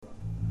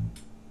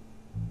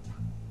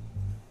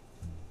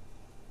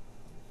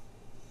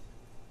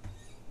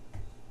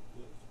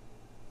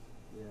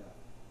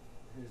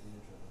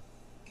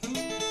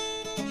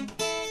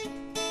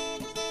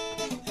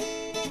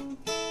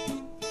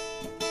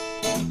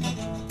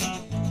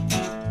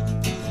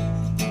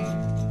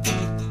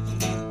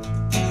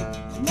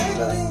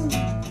Maybelline,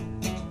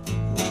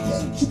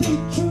 can't you be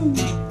true?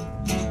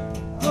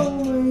 Oh,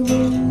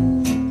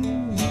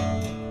 Maybelline,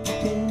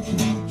 can't you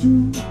be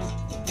true?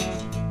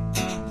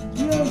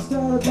 You done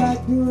started back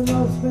doing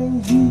those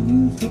things you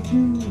used to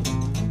do.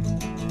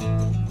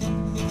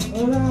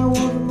 When I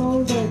was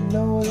alone, they'd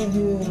know the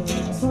hill.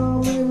 I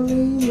saw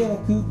Maybelline in a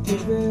coupe de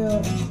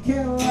ville.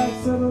 Cadillac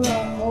settled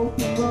out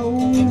open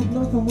road.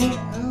 Nothing went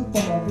out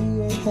for my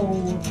V8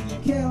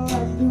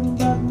 Cadillac doing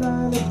about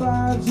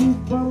 95. She's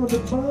bumper to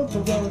bumper,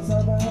 rolling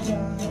side by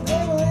side.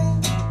 Maybelline,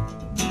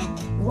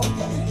 why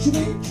can't you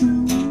be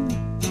true?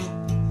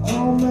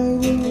 Oh,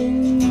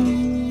 Maybelline,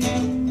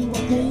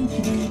 why can't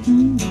you be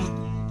true?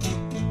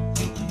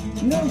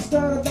 You done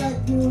started back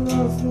doing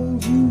those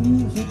things you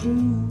used to do.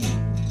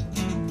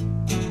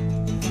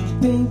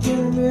 Pink in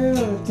the mirror at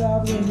the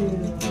top of the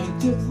hill,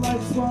 just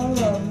like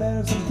swallow a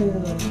medicine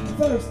pill.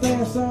 First thing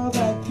I saw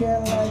that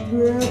Cadillac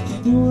grill,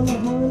 doing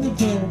 100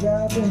 turns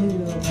out the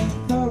hill.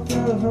 Thought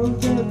that was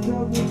hotel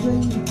trouble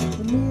thing,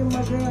 and me and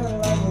my girl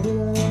like a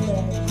doing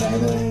that.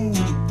 Maybelline,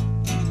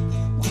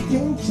 why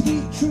can't you be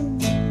true?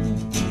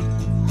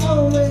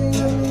 Oh,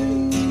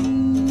 Maybelline,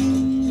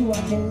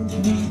 why can't you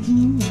be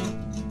true?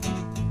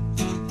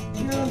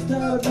 You done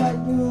started back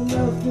doing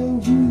those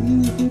things you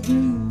used to do,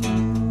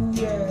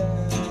 yeah.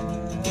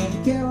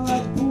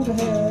 Cadillac pulled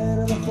ahead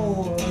of the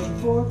Ford. The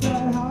Ford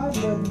got hot,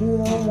 but do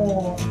no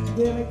more.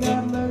 Then it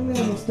got ugly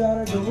and it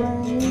started to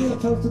rain. I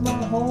toasted my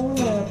horn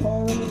and I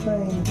poured in the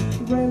thing.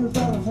 The rain was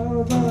out of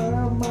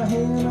my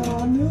hand. I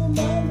knew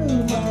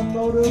my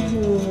motor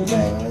good.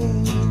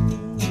 Maybelline,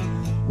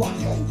 why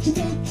can't you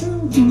be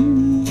true?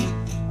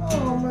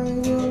 Oh,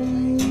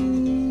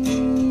 Maybelline,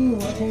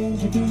 why can't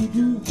you be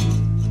true?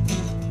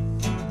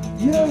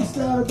 You done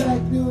started back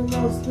doing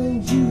those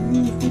things you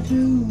used to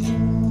do.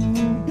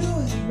 Do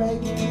it,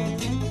 baby.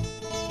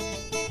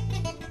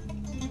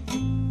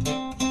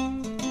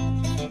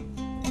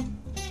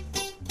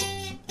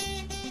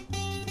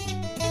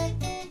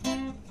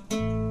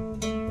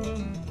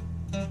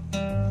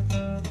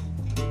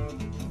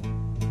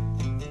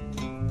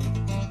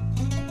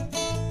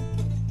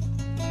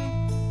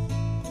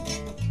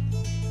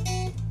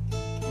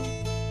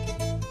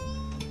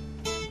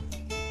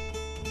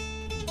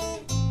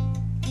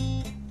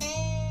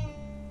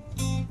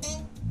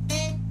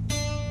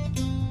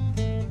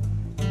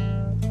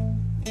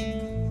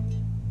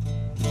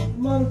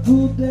 Mother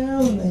cooled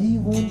down and the heat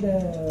went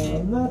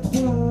down. Not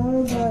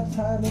 20 that's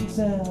hiding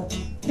sound.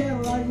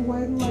 Cadillac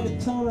waiting like a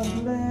ton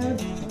of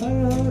lead.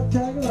 Hard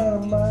tackle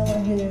out a mile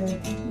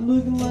ahead.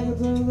 Looking like a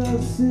thing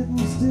that's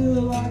sitting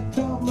still. Like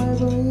caught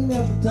Maybelline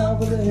at the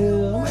top of the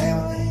hill.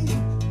 Maybelline,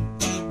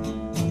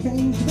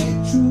 can't you be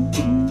true?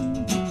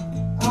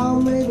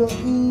 Oh,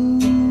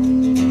 Maybelline,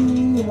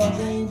 why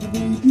can't you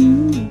be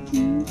true?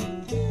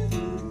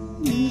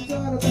 You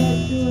started back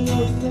doing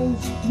those things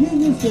you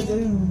used to do.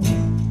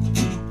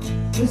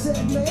 They said,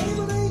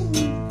 Maybelline,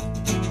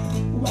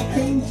 why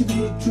can't you be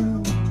true?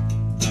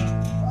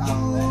 Oh,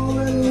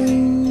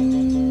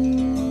 Maybelline,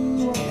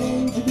 why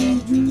can't you be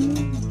true?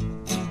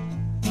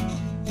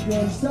 You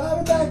done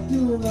started back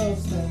doing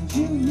those things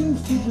you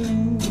used to do.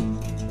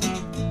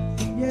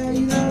 Yeah,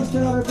 you done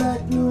started back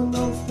doing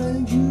those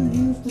things you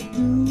used to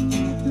do.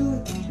 Do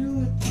it, do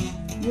it.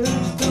 You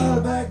done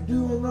started back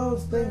doing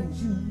those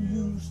things you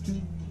used to.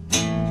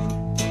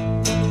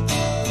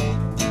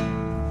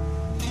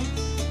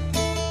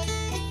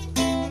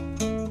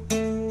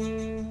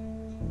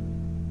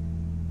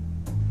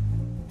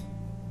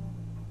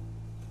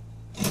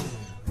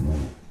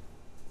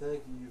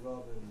 Thank you. You've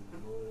all been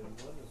more than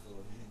wonderful.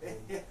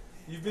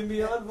 You've been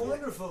beyond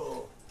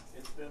wonderful.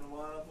 It's been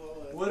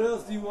wonderful. What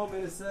else do you want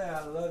me to say?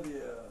 I love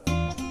you.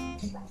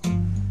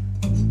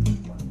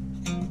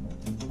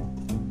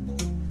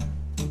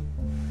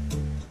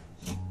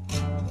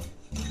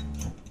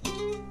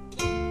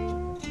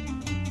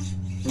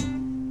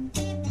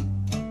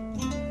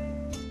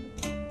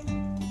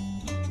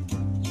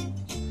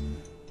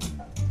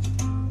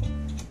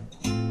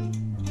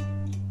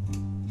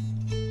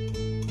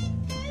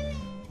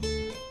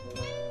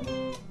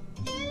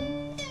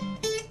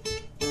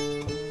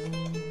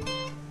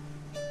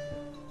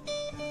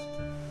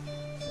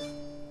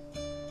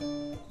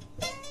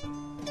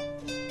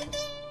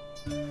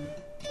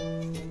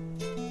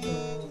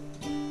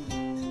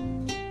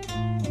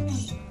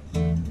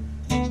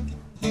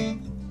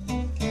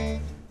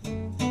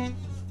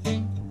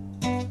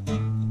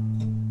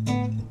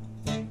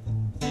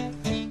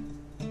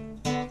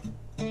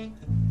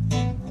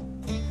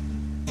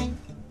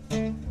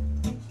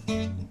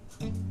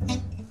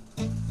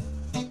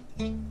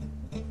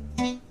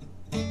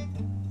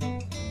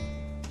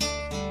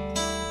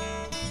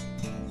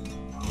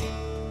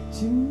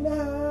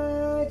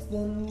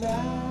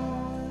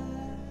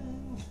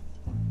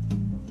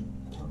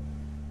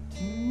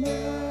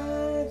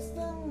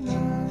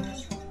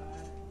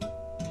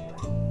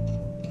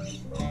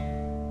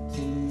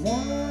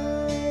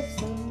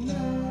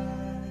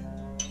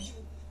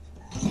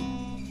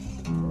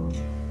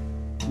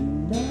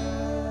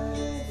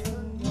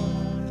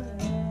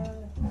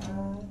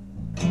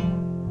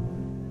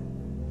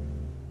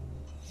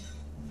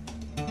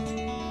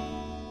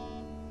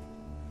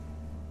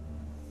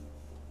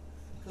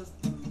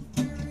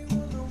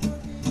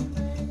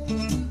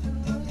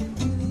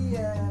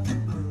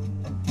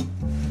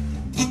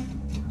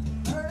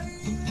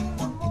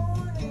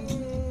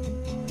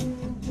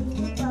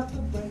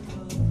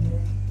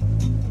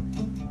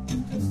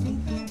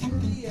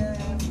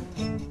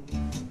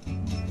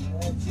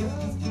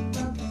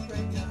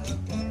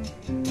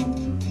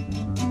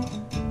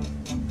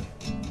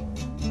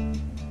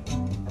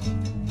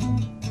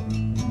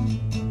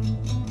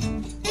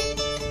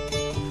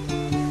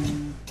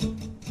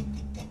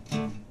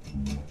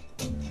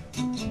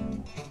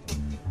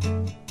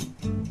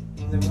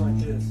 and they went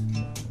like this.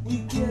 We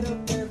get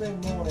up every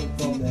morning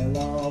from that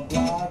long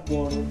block,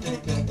 wanna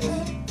take that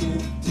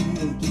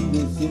 815 to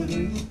the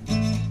city.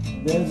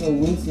 There's a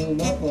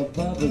whistle up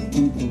above us,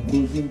 people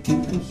pushing,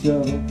 people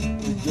shoving.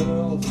 The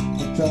girls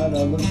are trying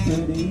to look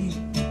pretty,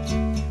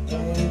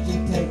 and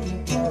you're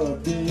taking care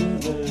of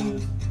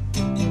business.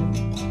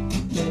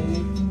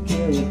 Taking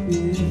care of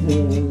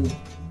business.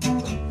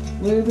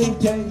 We've been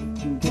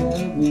taking care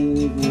of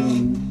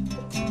business.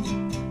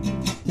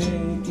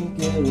 Taking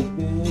care of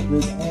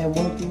business and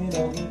working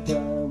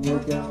overtime,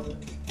 work out.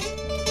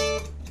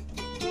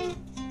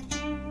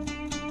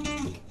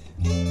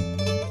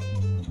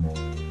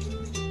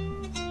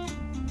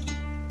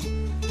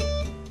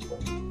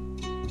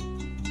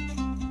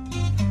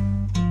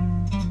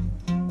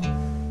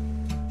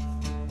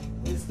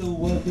 It's the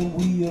work that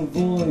we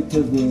avoid,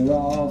 cause we're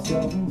all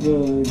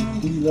self-employed.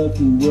 We love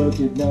to work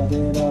at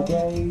nothing all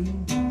day.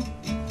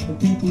 And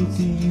people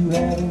see you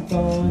having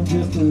fun,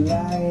 just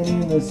lying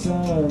in the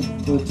sun.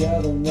 Well,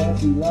 tell them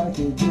that you like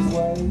it this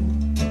way.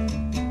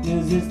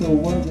 Cause it's the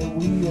work that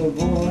we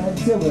avoid. Like I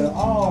said, we're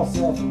all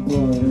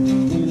self-employed.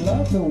 We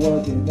love to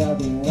work at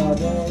nothing all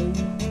day.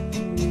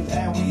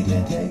 And we've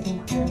been taking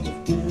care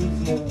of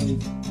business.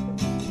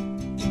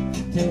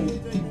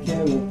 Taking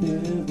care of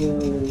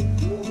business.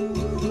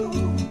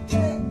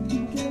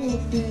 Taking care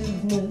of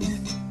business.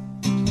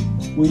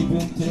 We've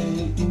been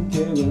taking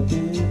care of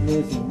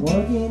business and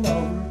working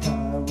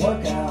overtime,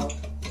 work out.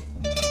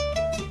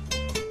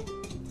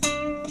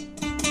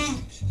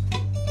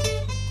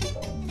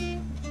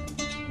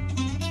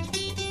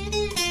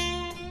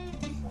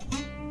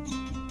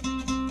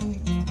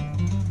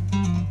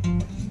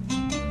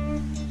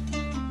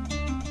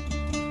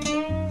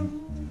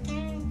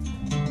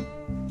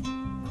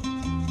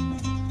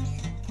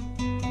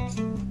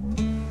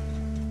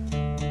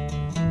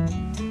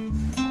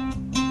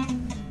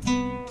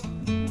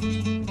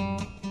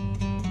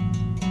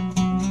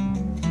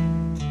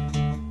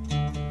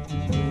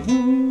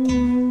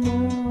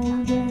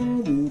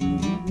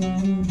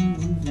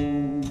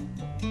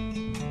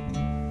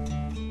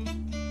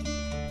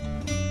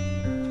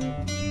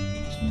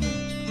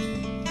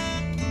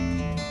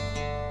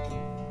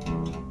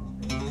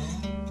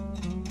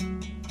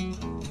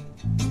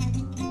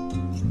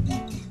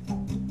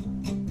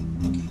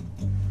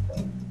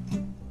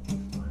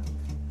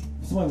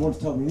 Somebody once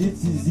told me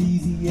it's as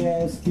easy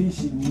as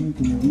fishing. You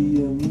can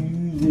be a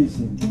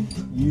musician.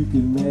 You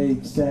can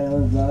make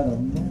sounds out of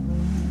melody.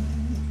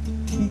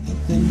 People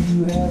say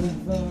you having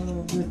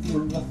fun with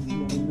your love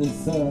in the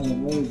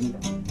sun. What is it?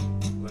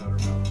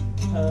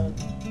 Louder,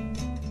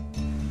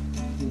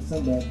 There's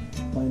something about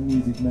playing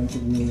music makes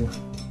it real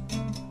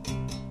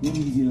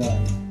easy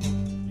life.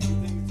 You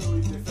think it's so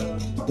easy, fella?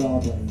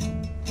 Dog playing.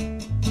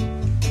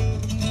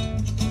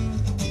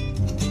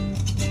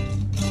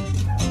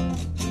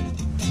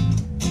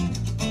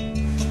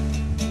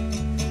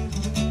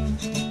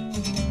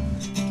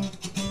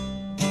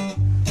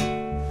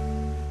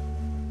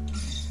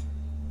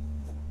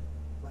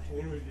 My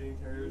hand was getting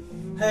hurt.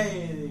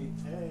 Hey!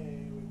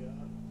 Hey, we got.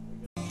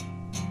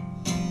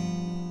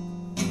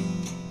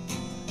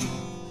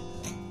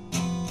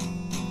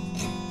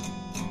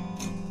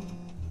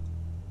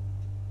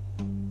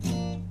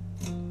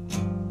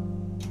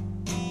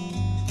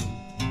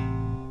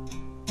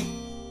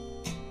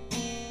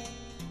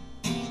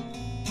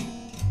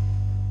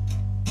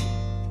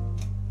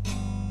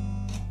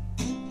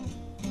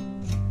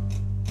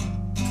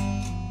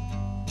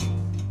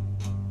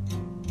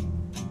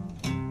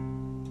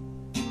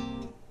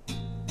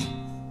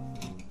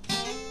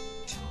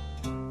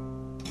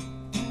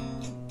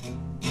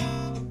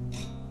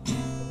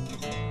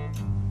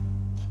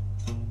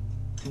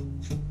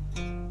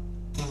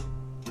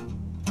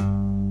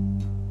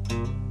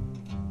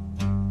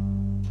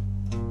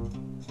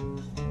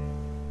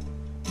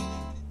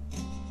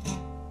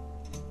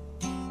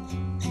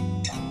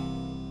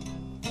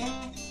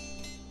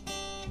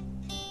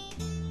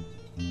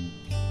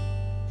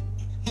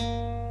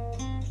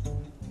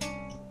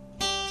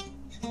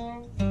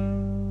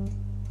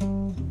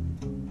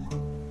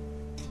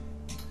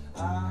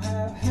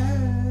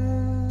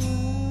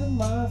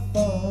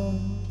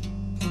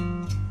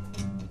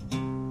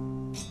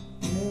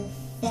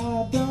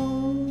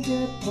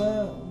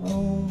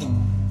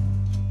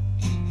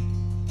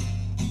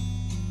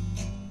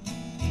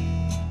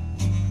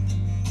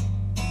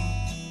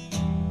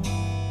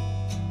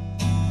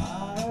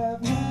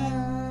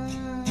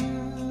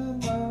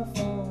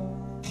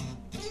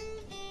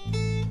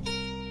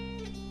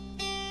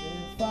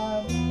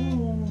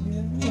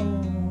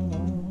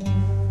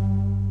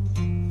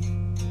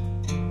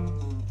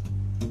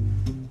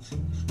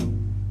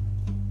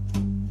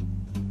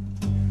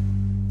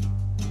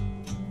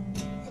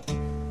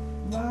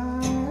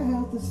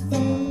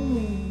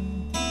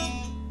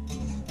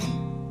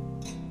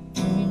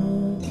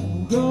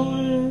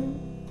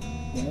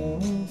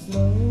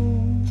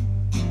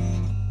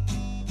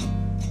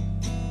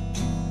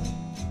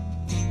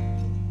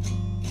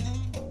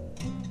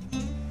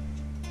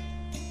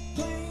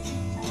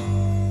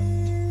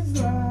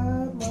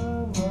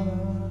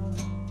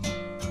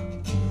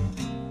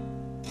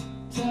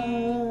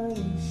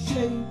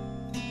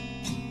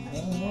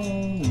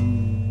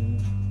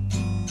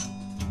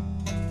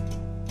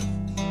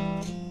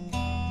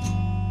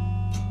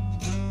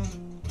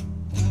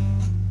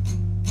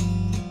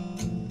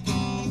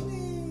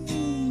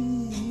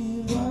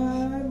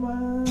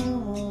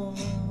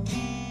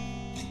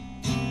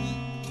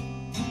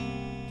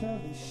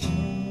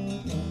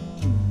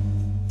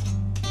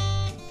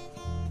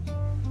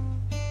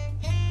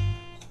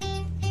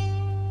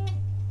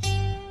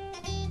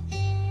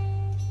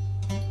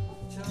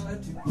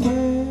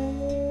 pray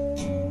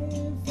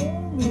for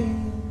me.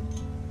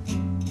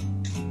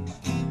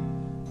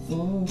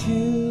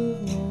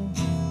 Forgive me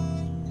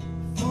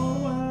for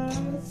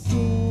my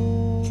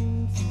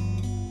sins.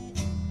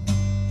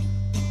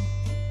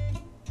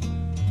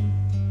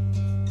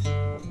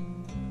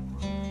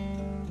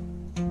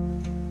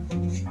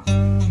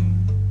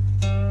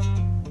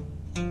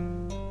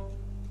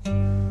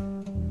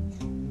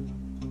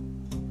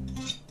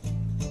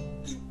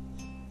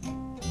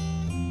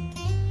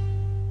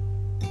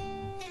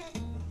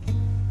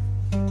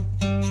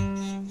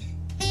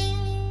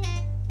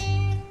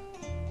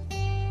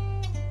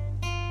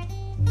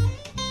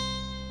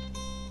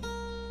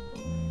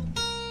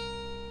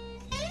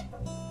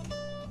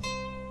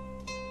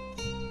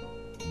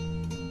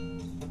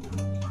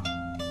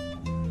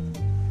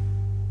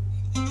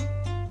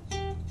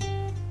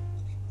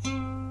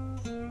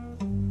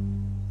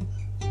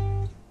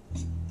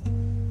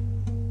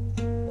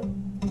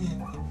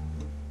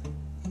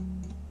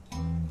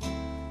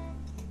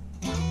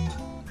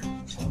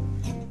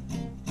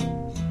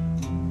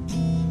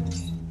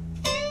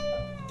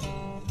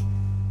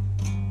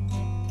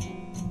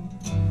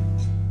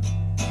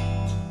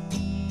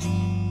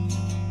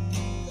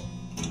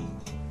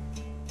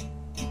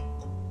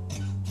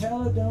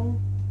 Kelly don't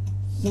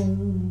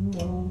sing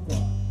no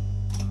doctor.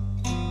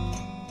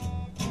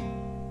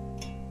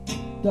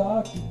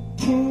 Doctor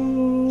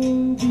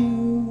can't do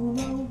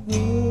no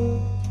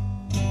good.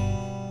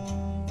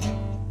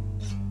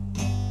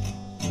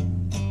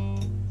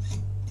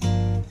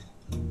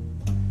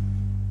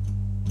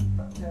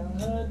 Tell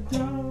her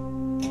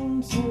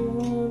don't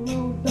sing no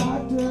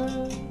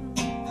doctor.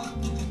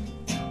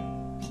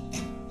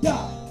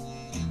 Doctor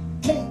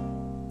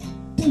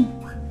can't do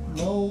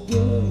no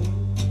good.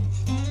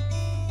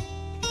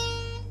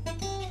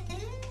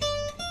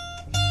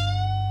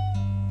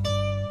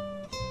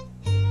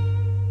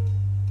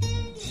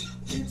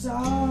 It's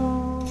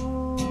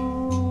all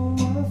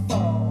my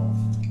fault.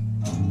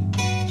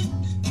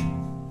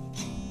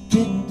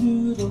 Didn't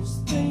do those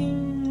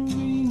things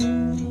we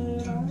knew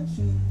that I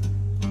should.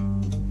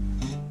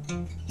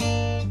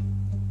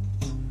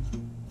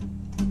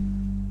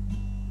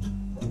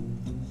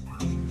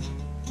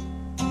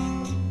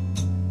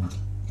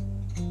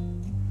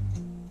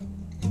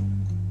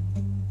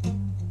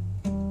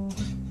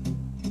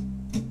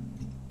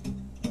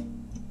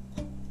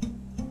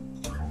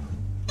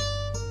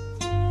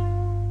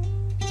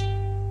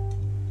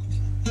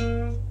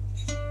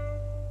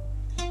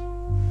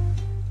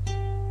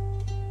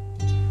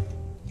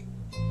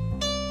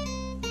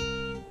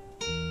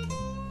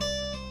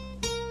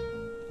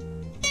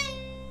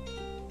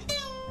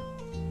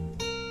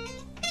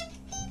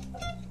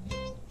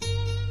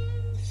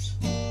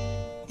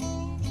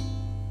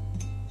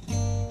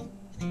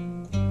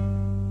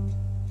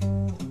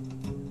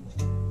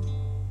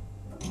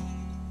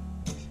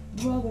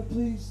 Brother,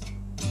 please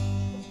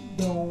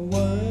don't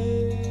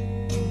worry.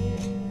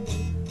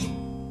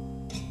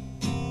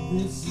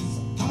 This is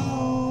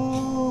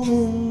all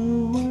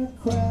in my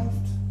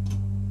craft.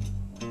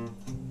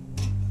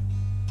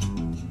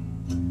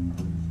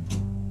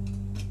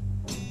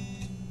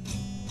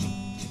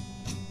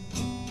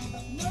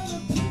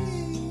 Brother,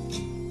 please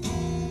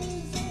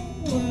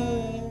don't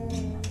worry.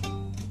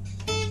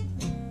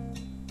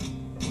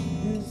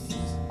 This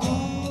is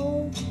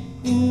all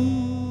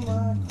in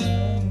my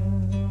craft.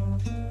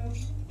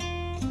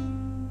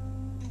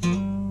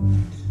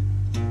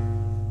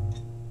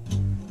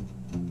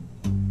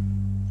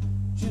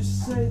 Just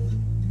say that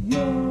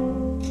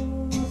your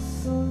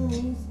son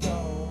is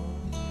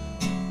gone,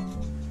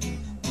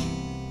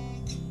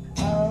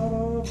 out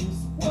of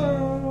this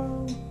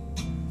world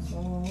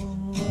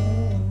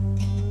somewhere.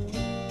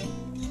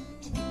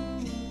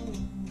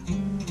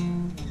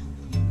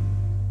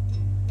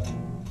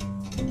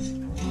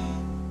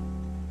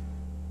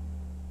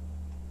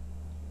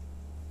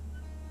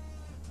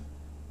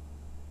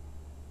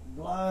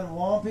 Blind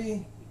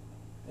Wampy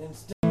and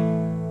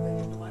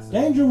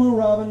Danger Will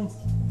Robin.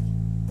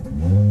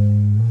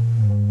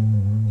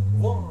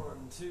 1,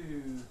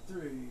 2,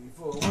 3,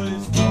 4.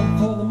 One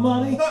for the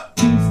money,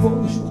 2 for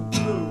the show.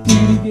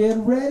 3 to get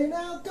ready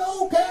now,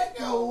 go cat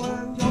go,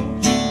 and don't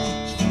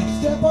you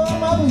step on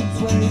my blue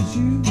suede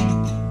shoe.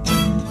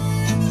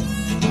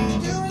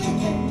 Do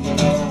anything but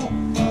all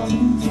my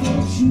blue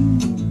suede shoe.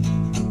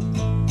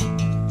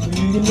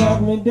 You can knock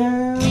me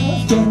down,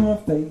 step in my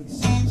face,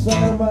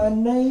 sign my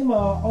name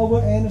all over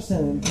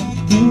Anderson.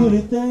 Do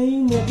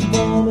anything that you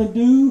wanna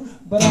do,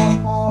 but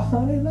I'll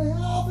honey lay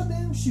off of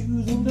them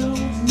shoes and don't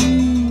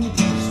you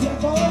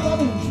step on my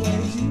blue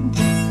suede shoe.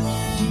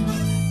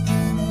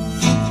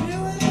 Do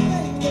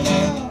anything but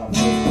lay off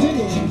those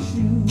pretty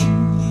shoes.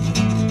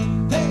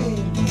 Hey.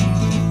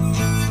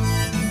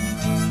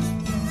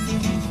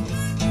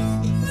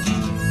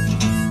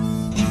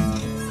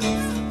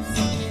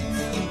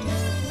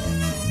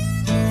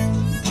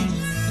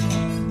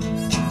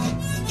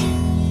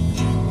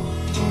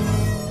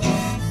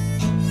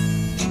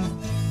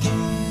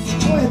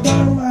 Went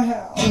down to my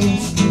house and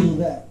steal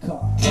that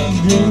car.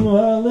 Drink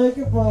my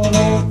liquor from an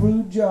old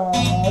fruit jar.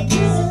 Do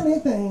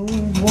anything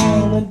you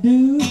wanna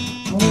do.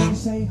 When you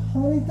say,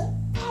 honey, that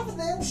off of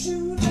them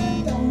shoes,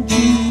 and don't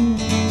you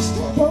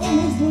step on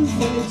these blue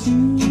suede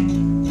shoes.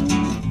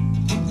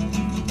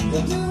 Do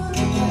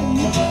anything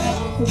you want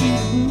off of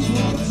these blue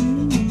suede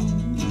shoes.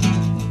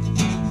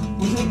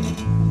 Was it?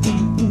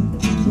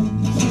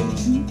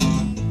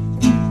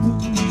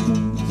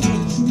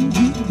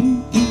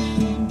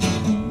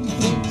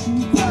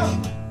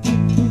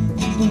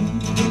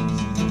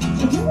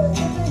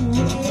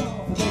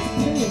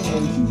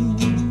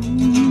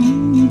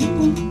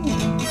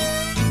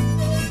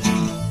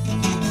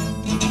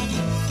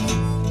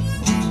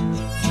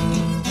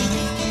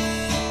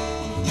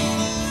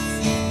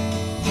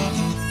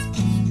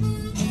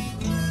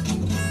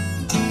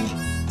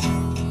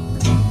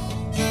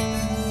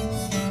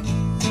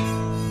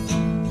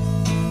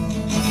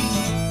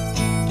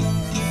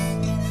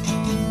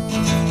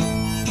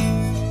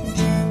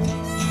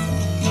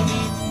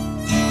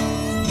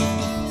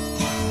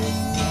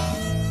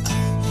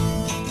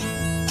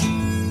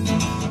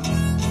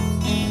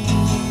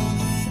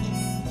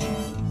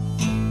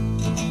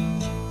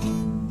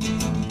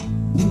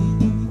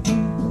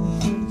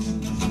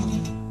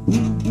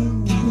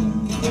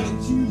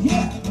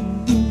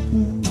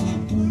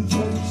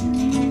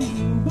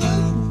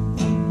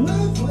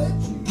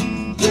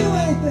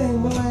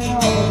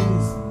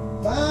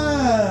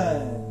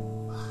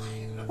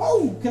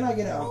 Can I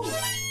get out?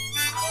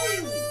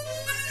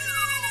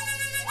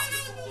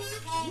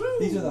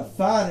 These are the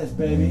finest,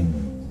 baby.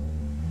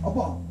 A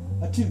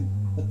 1, a 2,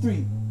 a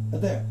 3, a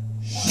there.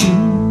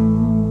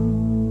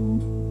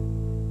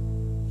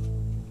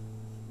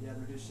 Yeah,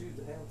 they're just shoes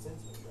that haven't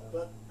since been done.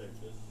 But they're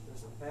just. There's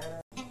some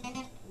bad.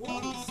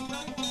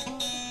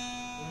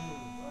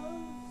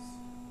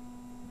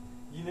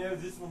 You know,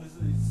 this one is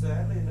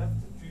sadly enough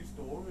it's a true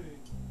story.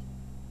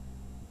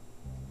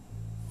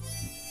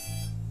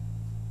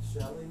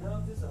 Sadly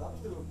enough, this I was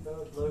doing a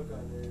bloke I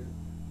knew.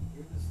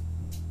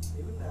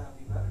 He would not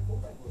be mad at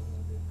quarterback wasn't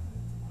gonna do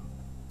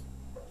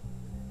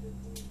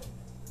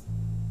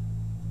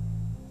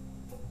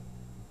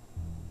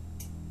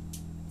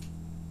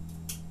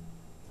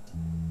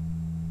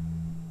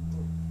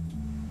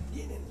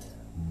Get in there.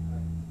 All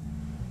right.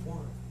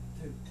 1,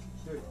 2,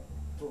 3,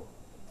 4.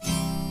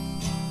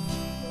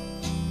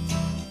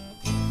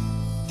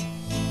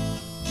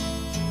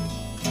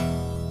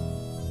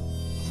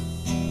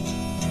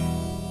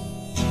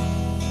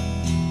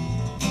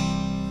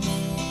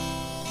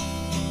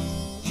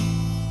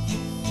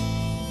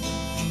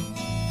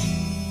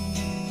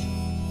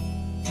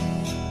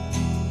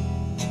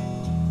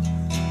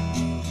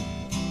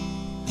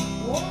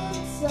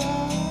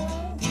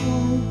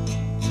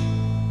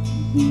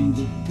 Be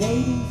the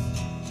greatest.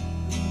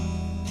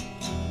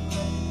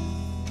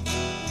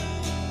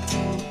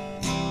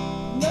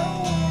 No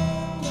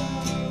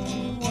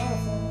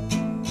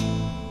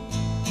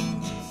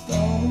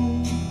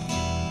stone.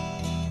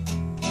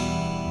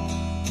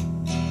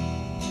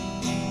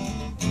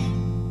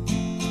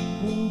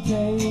 When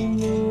came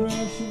the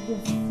rush of the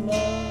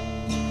flood,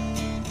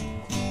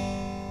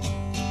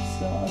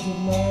 stars of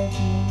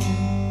lightning.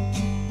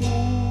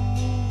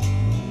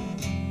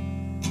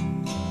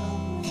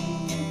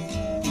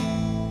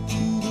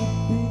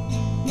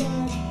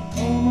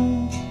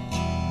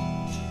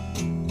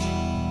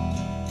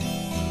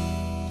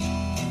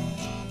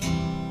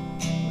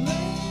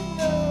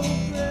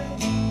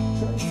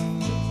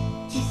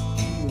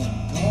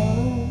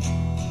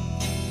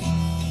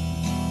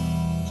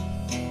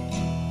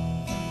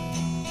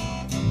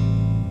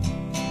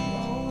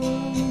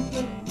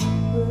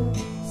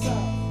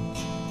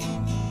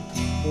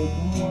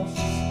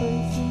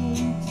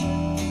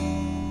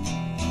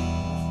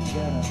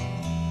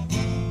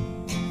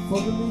 For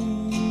the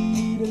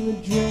lead and the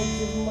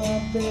dregs of my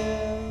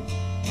bed,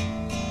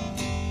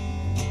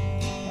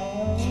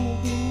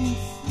 I've been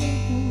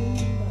sleeping.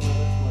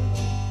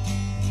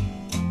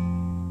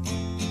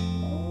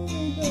 Hold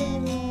me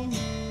down,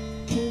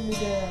 pin me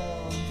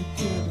down to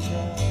clear the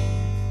ground.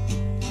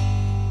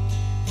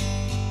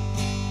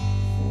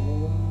 For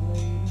the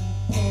lady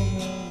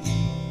program.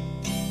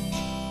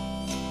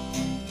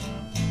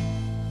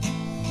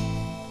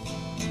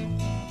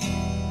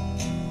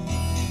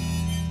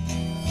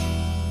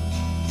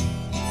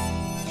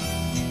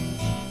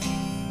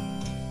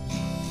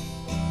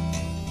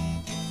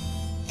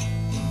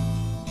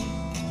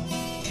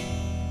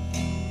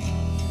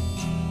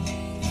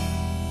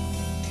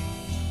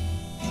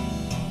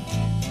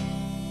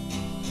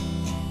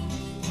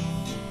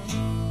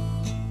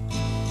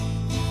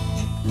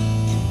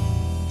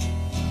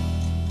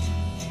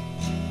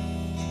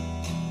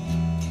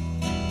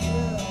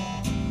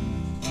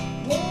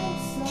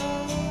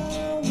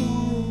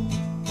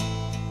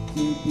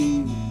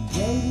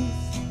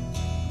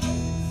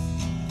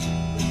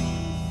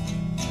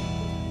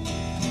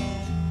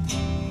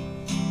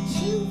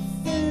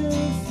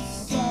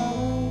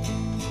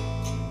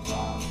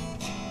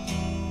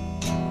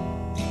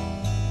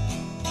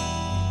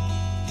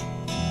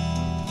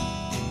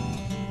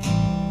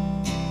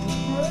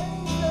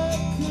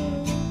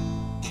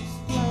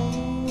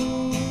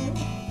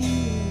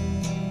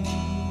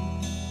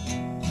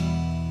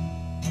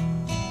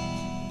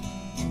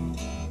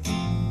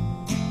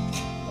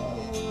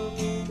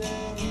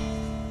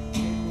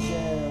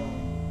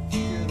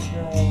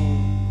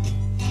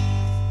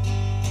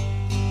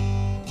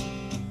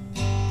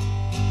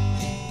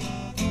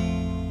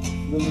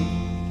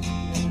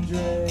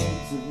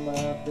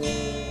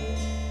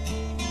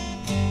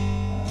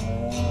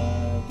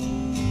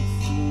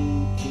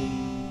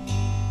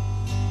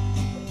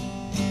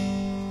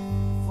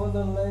 of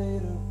the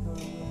later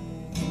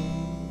Berlin.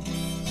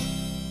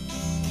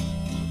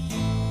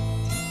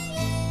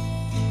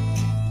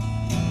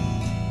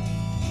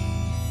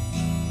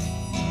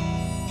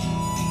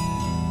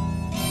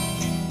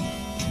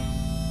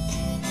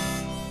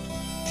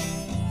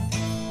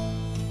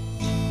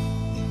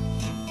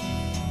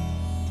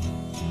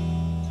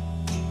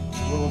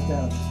 Rolls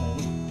down the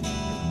same.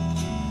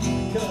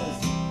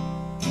 Because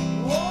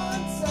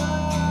once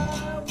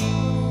I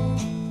wanted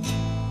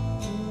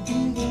to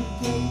be the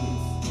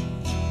greatest,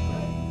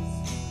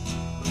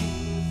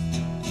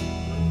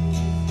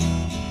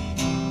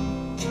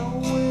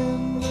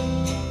 knowing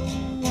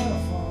the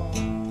waterfall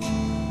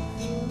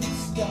could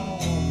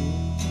stop me.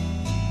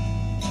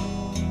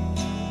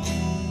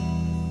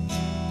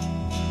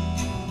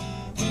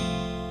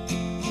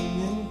 And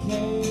then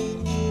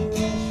came the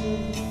rush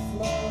of the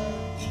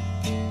flood.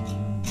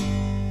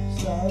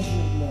 Stars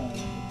of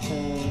night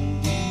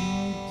turned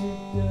to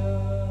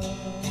dust.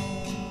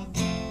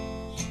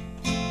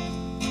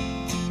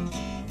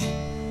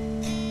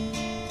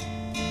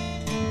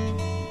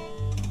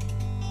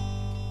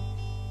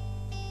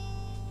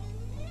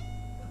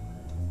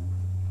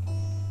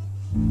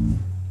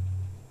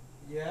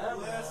 Yeah,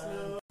 Last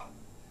man. note.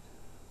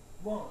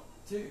 1,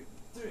 2,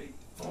 3,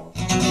 4.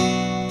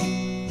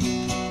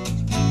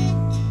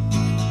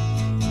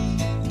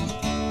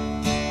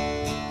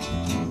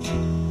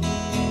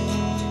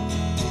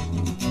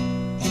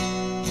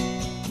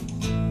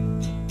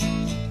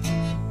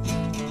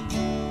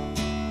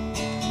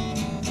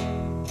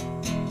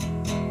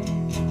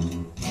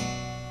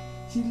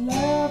 She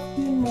laughed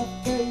in my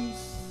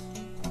face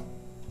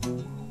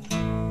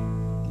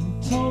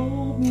and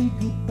told me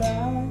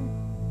goodbye.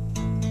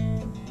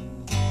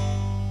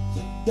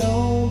 So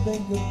don't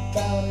think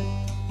about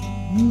it,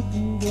 you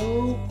can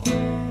go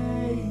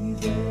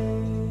crazy.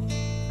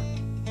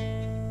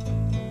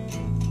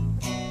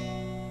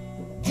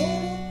 But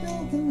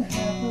anything can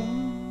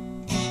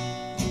happen,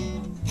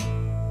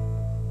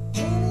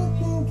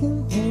 anything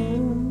can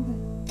end.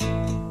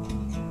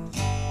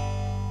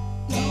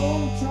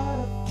 Don't try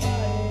to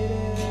fight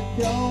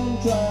it,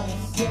 don't try to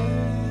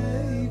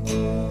save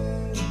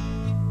it.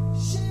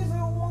 She's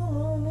a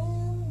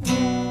woman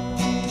in love.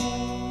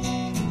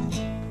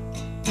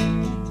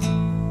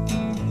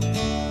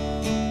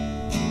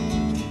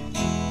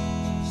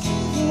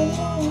 She's a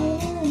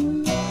woman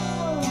in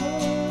love.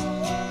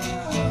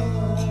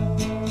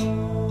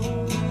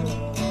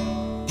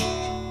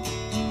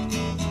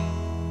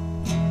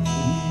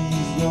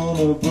 He's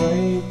gonna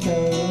break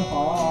her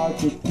heart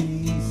to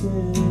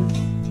pieces.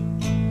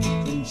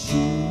 And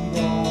she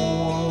don't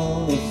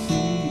wanna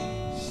see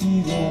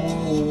she's a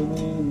woman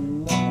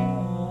in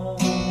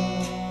love.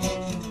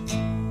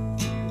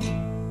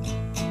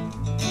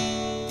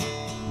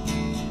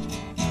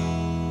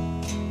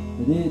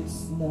 But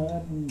it's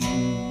not me.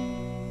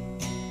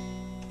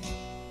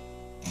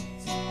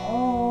 It's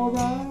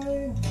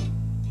alright,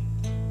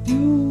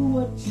 do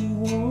what you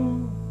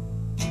want.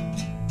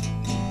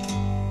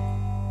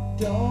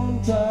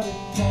 Don't try to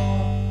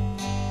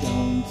talk,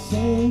 don't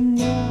say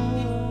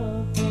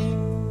nothing.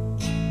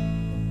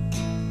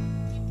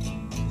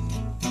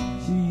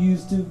 She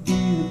used to be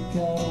the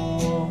kind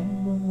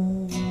of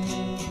woman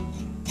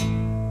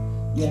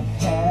you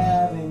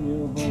have in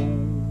your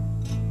home.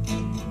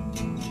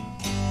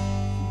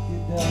 She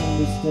could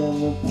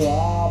understand the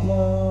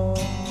problem.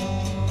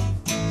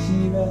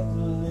 She let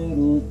the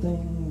little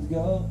things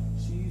go.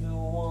 She's a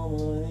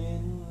woman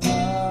in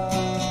love.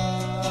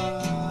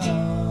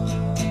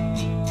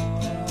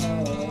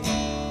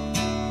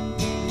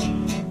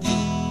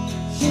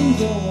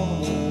 She's a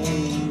woman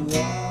in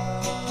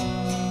love.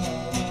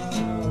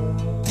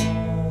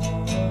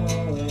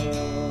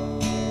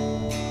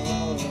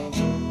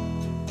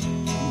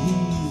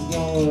 He's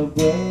gonna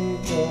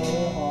break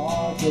her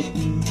heart to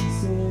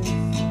pieces.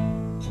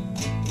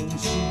 And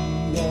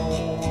she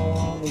don't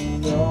wanna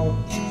know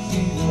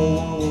she's a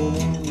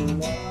woman in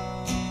love.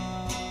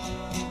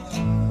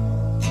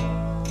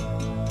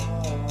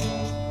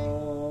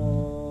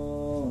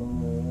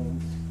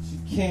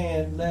 She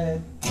can't let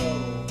go.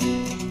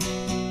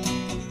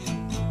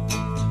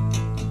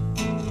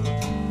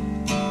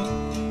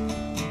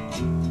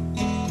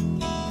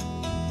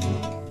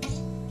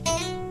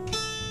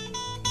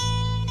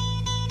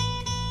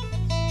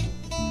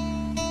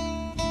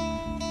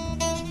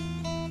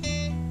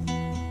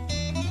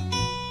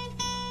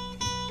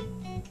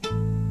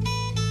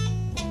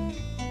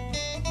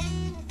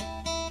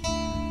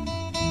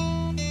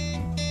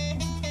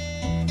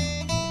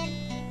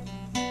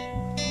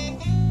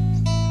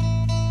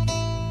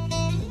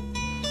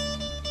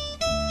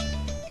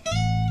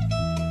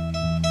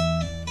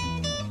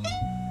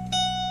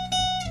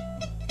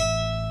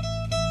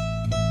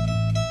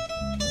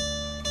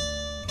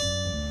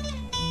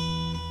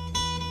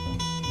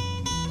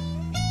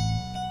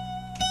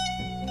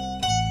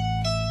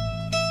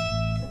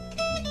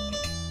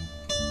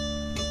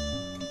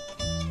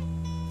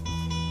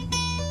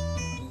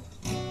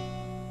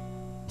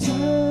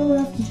 Time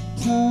after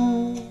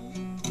time,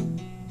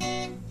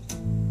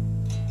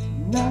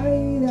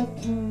 night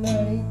after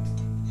night,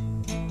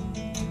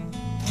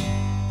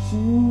 to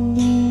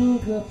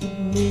look up at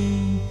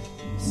me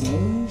and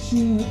say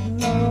she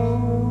would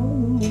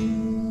love me.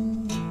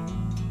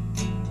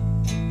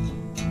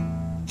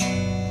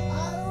 I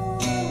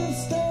don't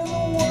understand the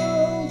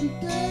world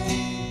today.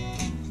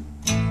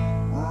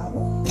 I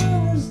don't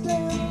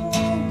understand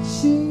what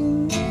she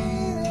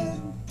needed.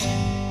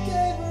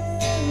 Gave her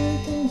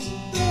everything, she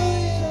threw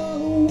it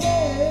all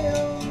away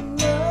on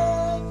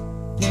nothing.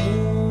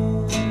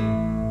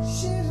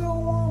 She's a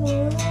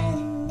woman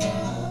in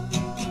love.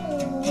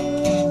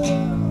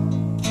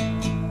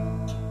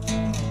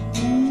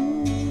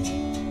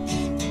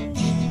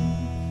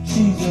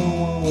 She's a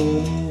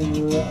woman in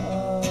love.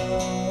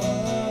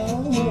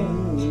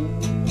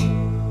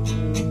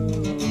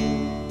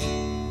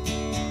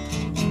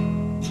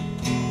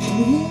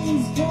 And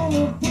he's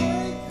gonna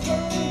break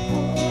her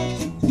heart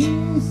to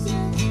pieces.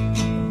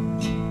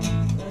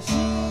 Now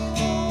she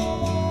don't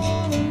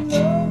wanna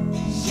know.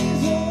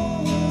 She's a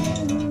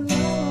woman in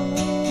love.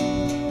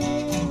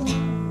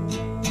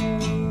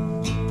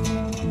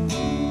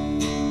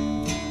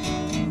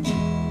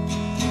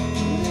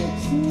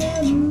 It's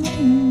not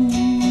me.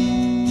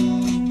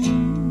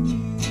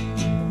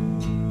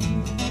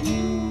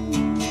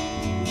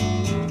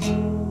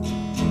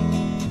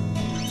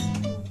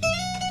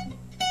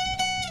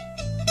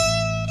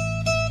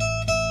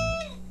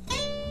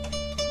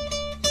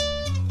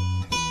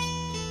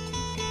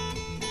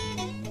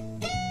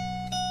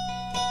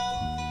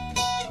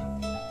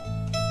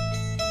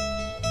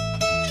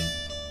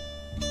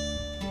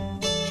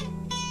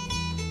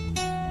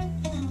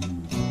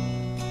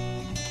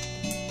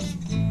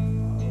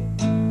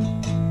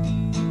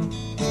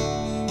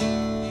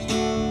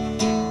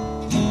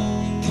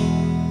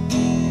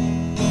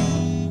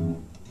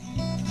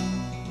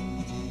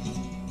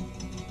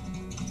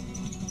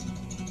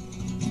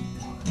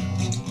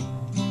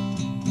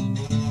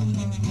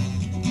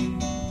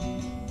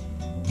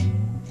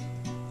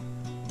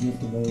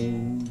 Just an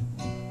old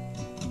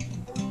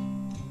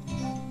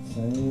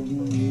San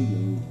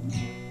Diego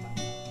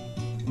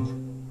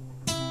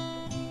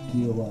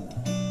T.O.Y.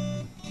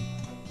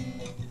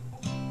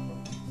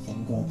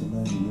 Some got the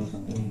 90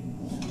 working days.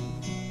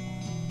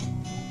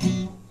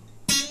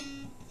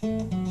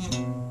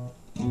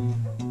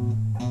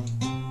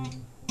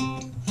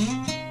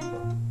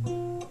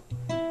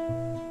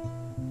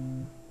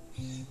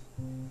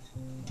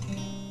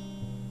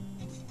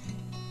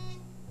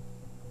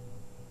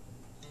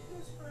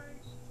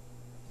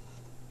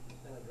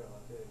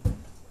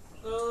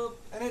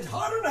 And it's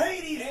hotter than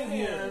Hades in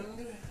here.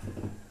 And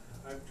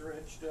I've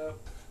dredged up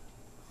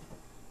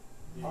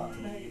the Hot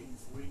and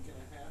Hades. week and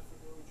a half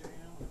ago jam.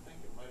 I think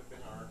it might have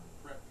been our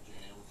prep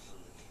jam for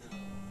the show.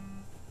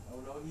 Oh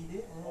no, he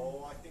didn't.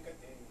 Oh, I think I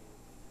did.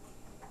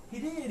 He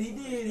did. He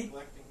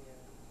Neglecting you.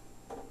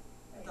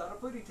 thought a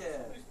pretty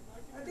tab.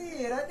 I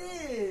did.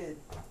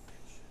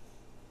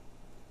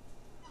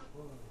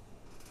 1,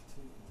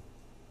 2,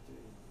 3,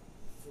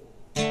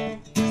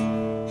 4.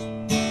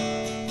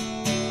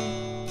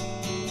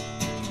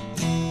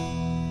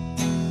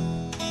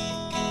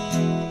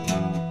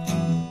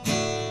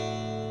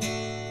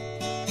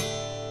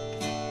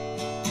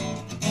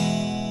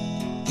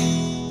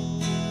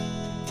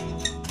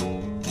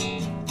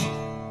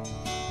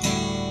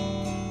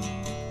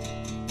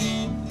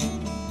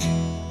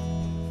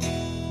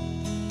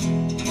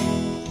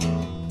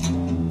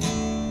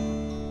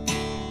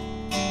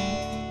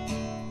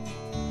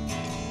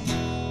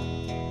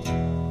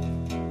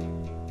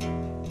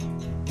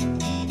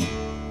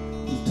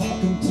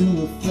 Talking to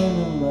a friend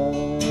of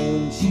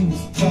mine, she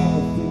was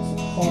trying to fix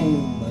a hole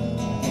in my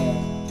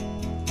hat.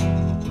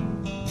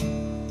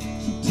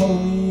 She told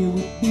me it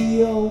would be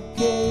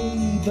okay,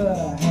 but I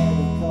had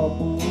a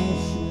couple of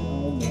shit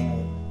on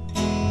that.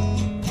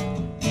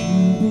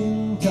 You've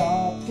been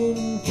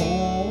talking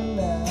for an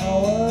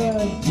hour,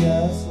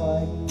 just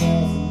like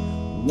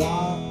nothing.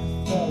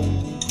 Rockefeller,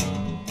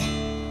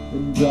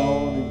 been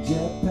drawing a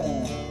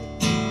jetpack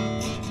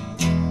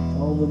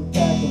on the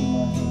back of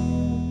my hand.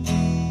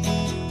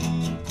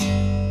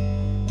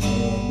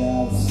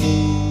 I've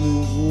seen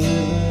this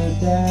river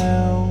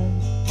down,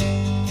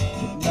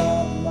 but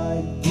not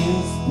like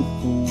this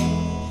before.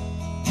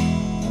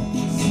 I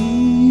can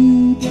see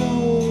you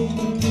don't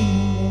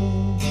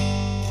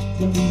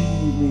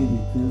believe me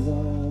because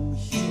I'm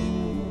sure.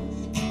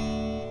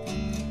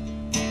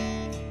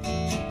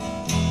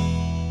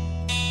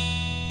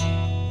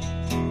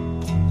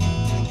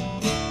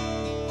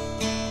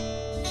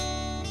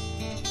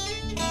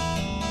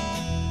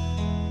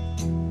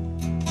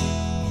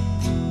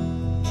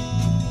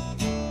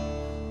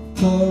 Of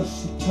course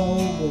she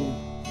told me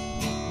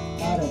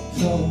I'd have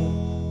trouble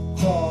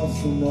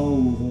crossing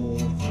over.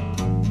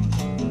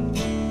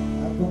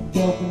 I go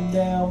broken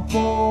down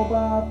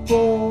 4x4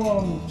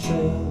 on the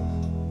trail,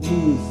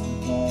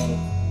 losing heart.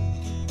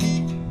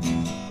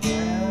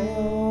 Now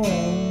you're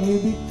angry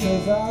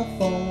because I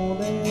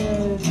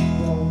folded,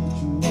 don't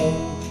you know?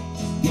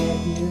 Just get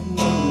it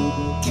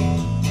loaded.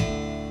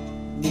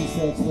 At least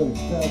that's what it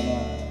felt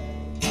like,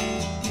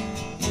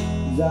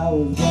 'cause I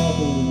was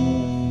walking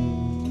away.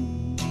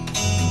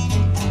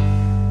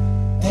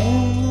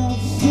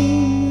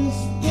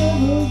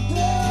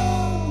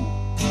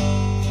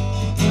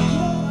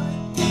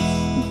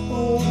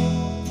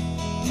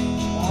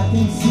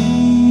 can see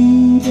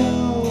you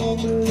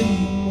don't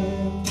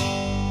believe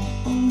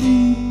me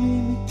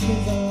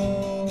because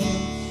I'm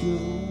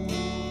sure.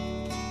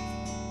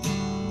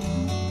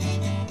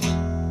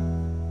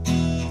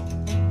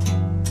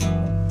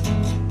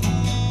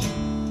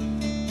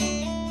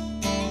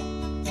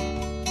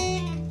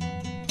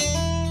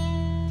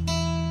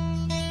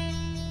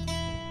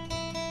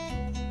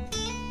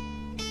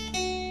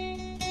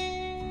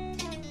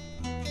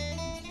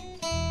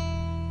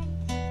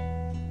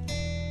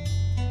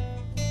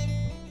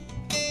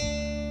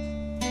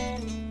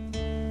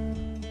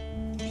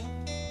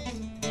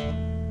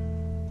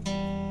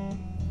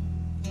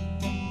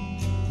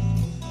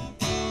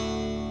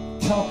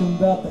 Talking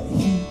about the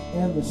heat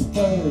and the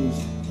Spurs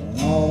and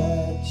all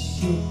that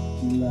shit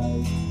you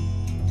like.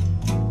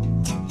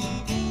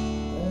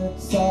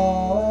 Let's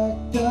all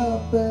act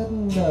up at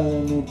 9.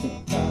 It's a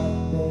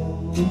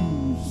goddamn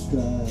lose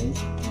strike.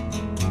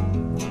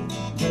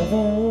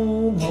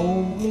 Heaven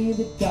hold me,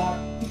 the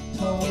doctor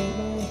told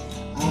me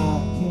I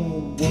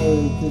can't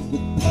work 'cause the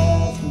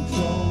past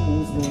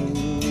controls me.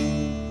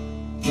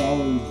 It's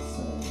always the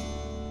same.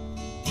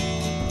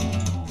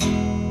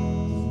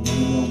 No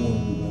one to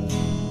blame.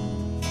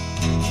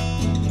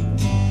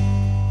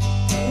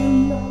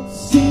 And I've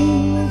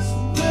seen this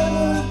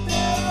river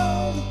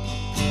down,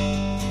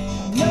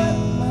 not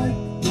like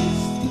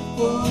this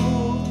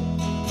before.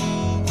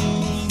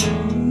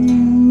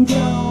 You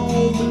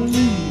don't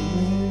believe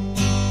me,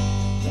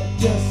 that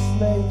just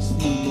makes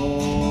me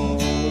more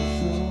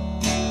sure.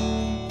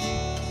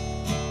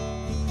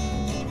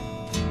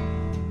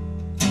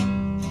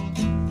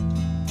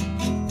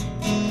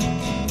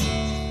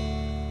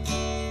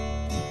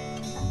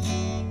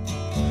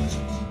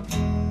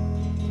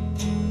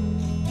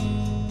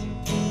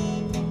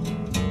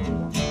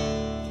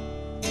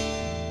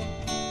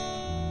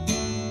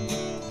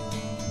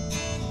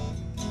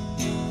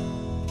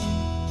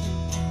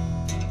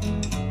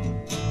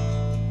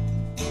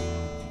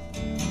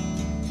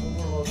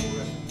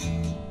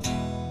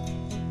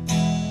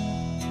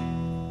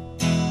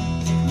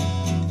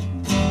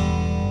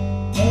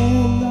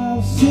 And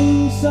I've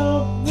seen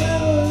some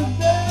river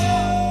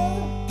down,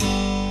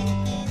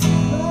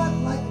 not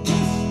like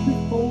this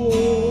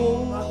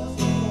before.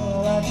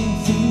 I can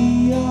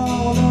see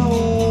y'all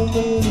don't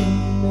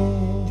believe me,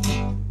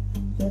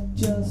 that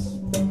just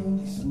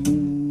makes me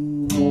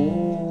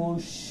more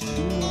sure.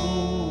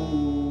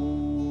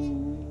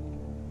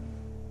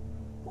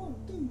 1,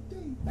 2,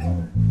 3,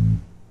 4.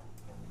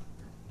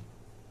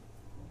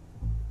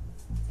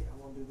 Yeah,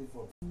 1, 2, 3,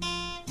 4.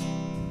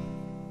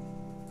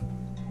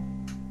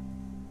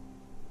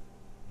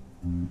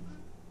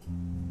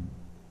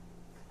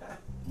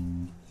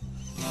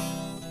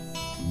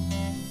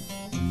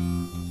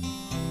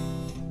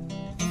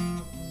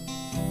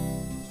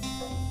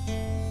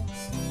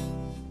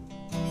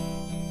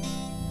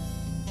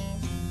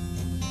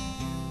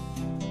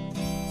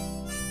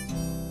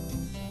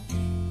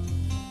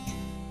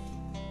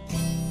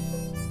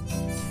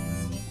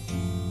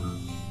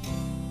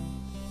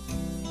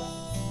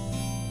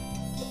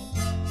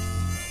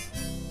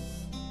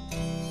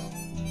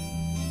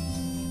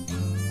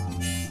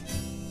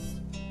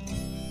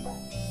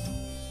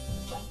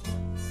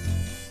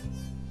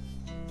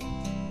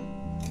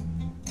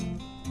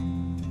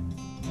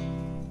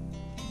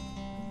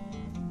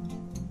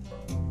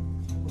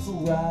 So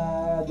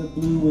ride the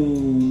blue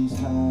winds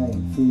high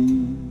and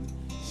free.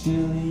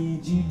 She'll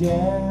lead you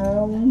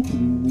down through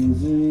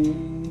misery,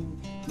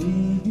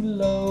 leave you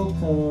low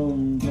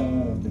come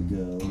time to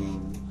go.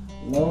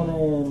 Lone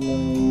and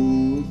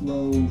low as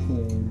low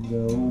can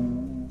go.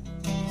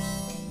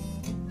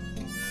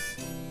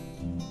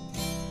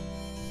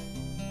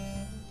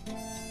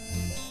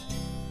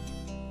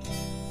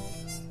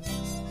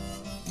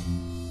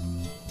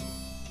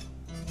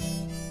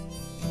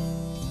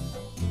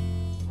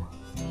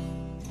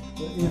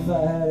 If I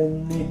had a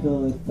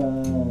nickel, I'd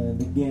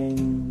find a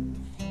game.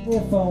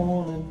 If I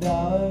want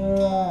 $1,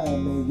 I'd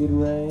make it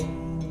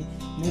rain.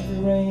 If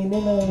it rained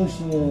in the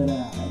ocean,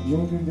 I'd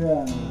drink her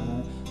dry.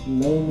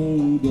 Lay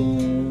me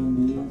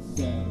down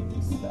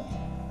dissatisfied.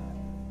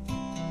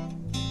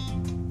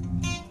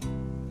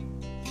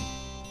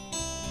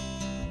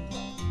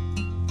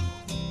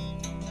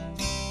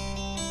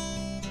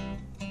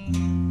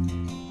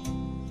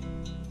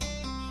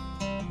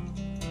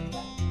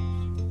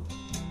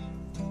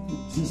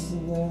 Just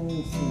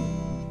anything.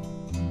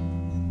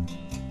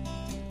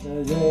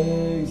 There's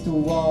eggs to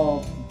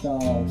walk,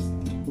 thoughts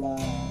to fly,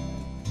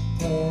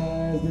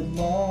 hands that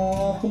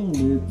laugh and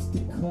lips to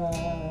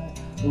cry,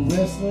 a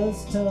restless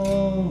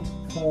tongue to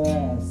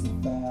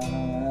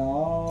classify,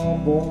 all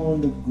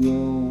born to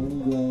grow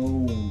and grow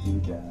and to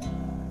die.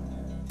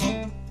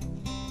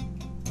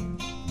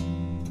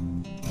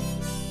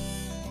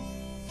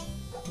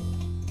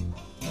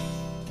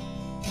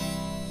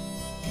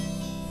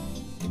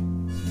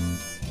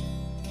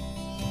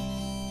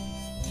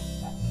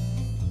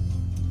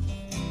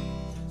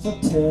 So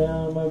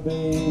tell my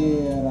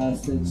baby that I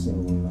said so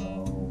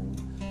long.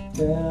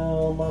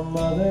 Tell my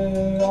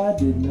mother I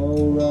did no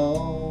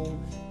wrong.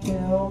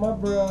 Tell my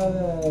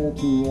brother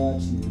to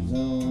watch his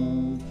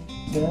own.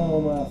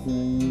 Tell my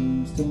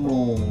friends to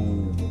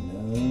mourn and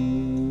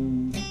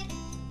none.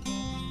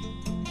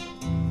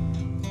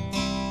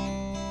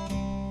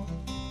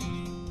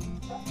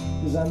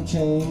 'Cause I'm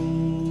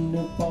chained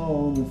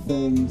upon the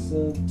face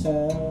of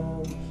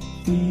time,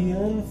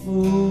 feeling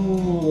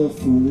full of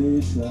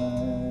foolish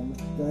rhyme.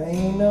 There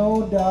ain't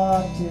no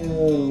dark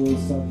till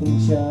something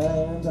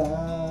shines.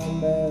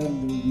 I'm bound to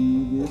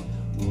leave this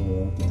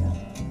world behind.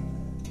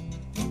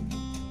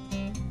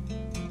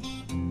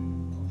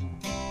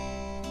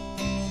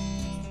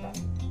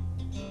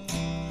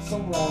 So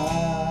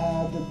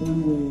ride the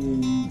blue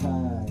wind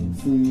high and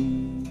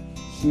free.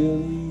 She'll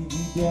lead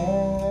you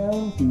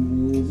down through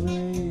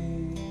misery.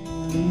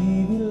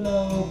 Leave you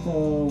low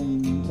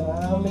come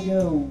time to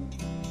go.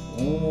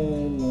 Low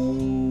and low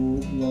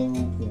as low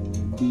can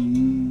be.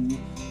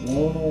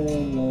 Low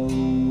and low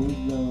as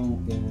low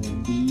can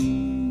be.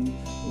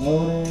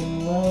 Low and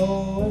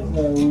low as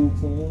low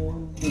can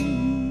be.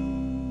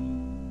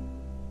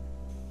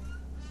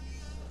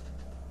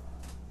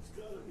 It's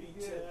gotta be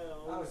town.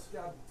 I was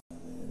got. The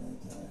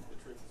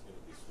trick is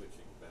gonna be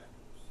switching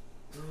backwards.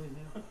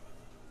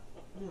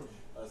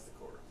 That's the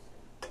chorus.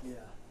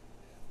 Yeah.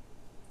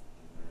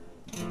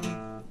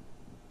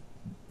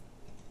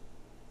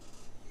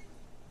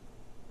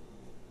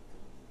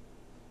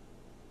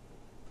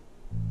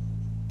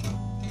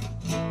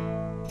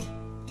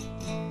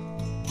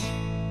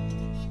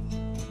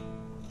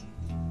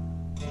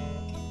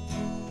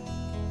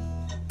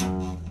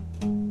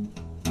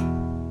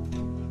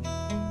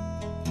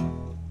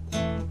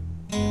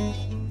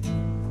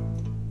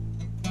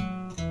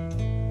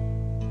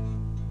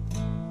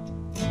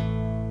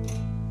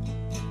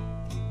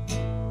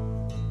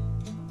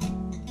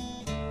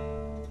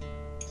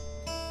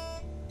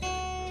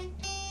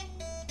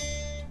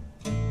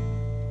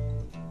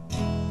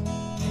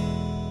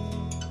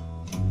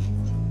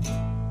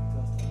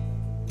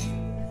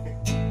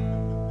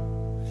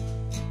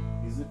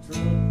 He's a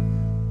truck.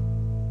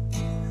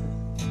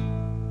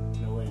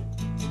 No wait.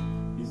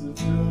 He's a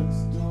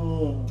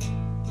drugstore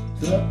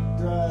truck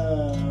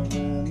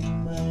driving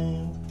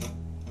man.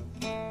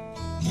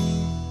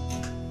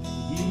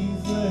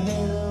 He's the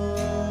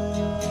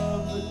head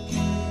of the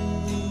Ku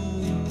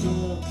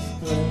Klux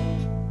Klan.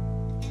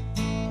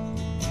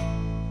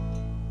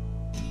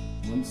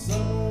 When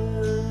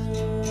summer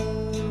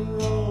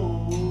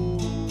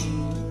rolls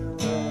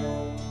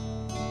around,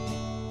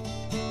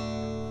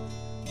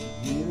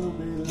 he'll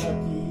be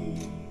lucky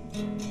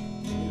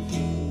if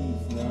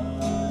he's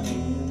not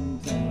in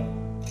town.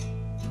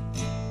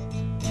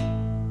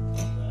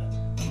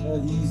 But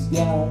he's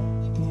got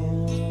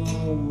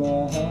him a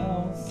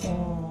house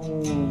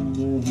on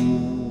the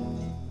hill.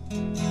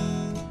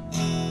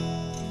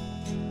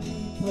 He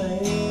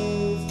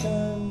plays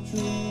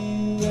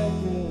country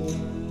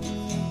records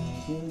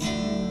till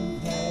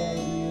you've had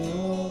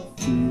your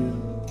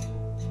fill.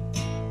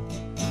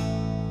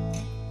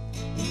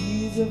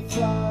 He's a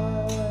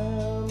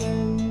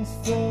fireman's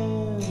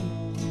friend.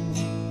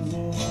 He's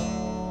an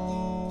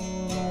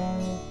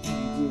all-right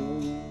DJ.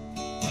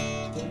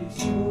 But he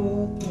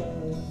sure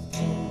does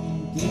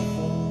something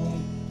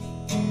different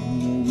from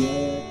the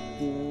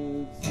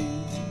records he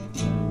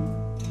plays.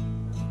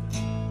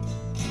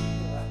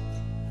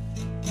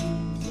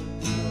 He's a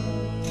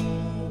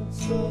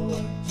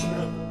drugstore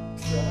truck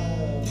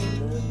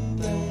driving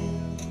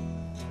man.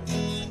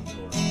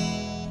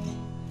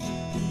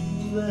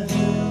 He's the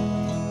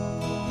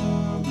head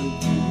of the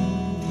Ku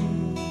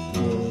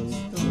Klux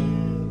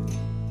Klan.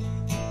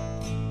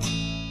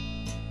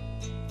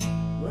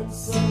 When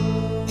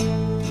summer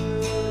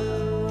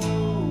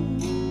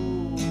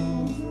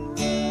rolls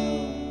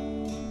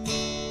around,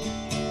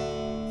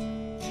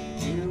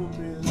 he'll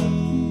be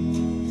lucky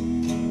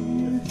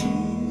if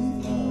he's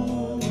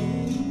not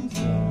in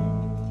town.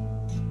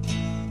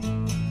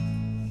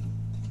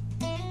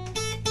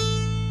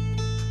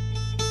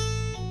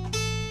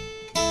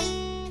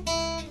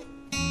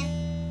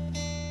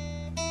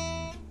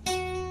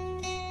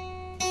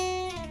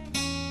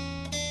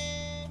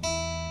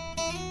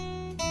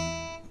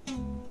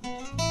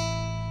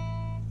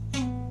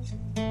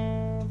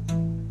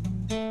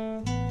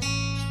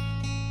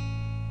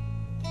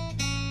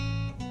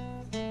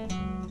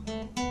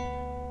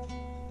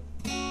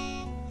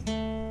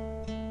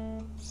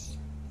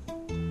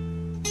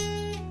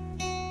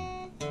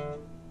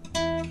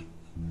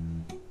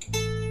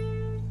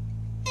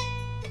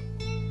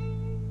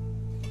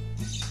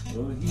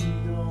 Well, he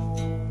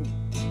don't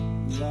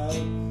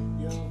like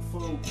young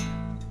folk,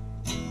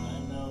 I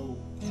know.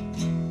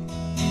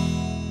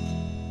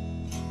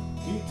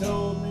 He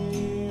told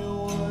me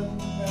one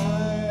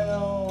night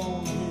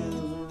on his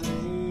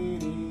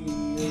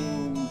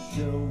radio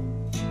show.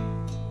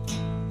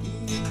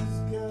 He's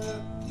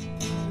got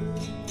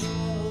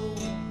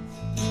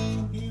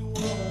he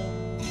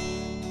won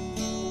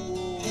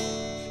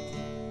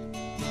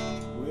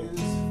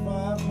weighs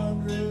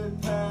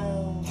 500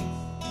 pounds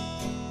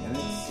and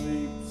it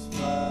sleeps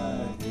by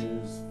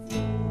his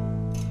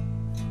floor.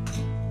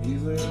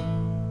 He's a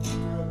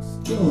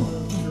drugstore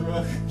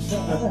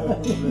He's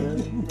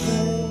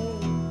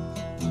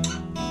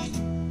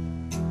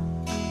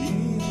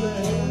the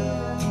head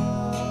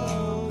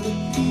of the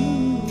Ku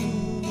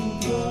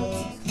Klux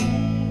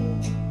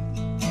Klan.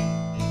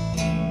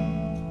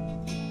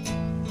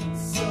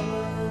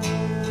 Summer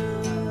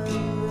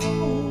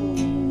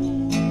rolls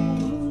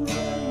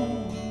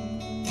around.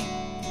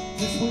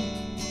 This week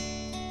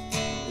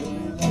you'll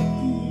be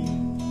lucky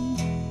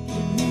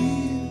if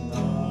he's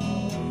not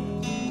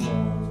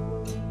alone.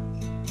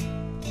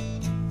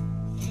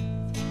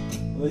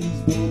 Well,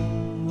 he's been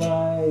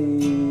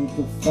like a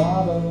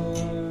father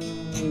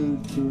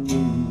to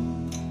me.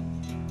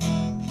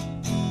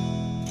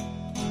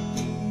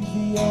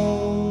 He's the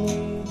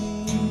only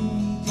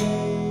DJ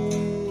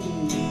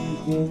you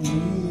can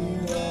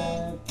hear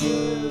after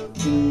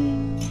 3.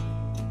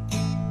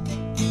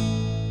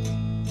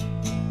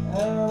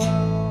 And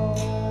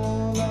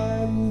all my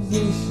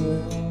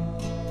musicians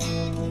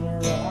in a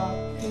rock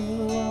and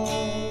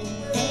roll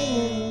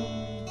band.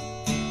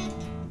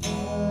 I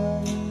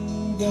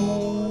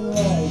don't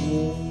like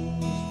it,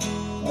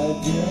 I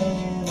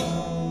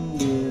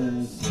don't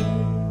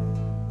understand.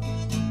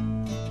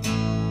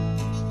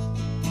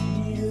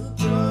 He's a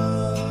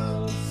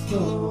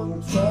drugstore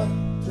truck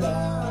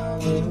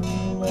driving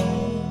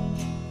man.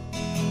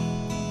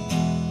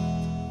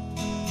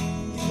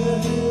 He's the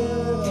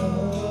head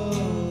of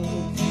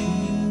the Ku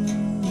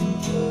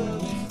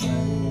Klux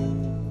Klan.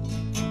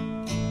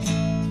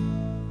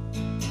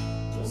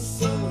 The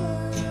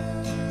summer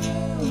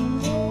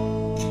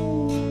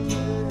rolls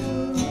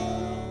around.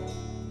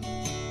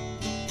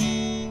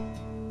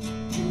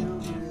 He'll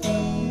be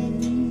lucky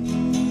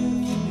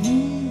if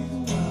he's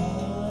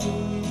not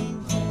in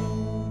town.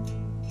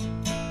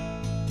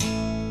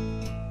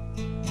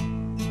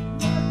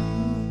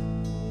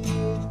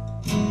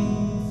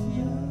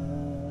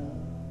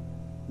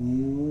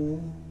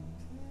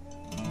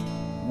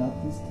 Not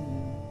this time.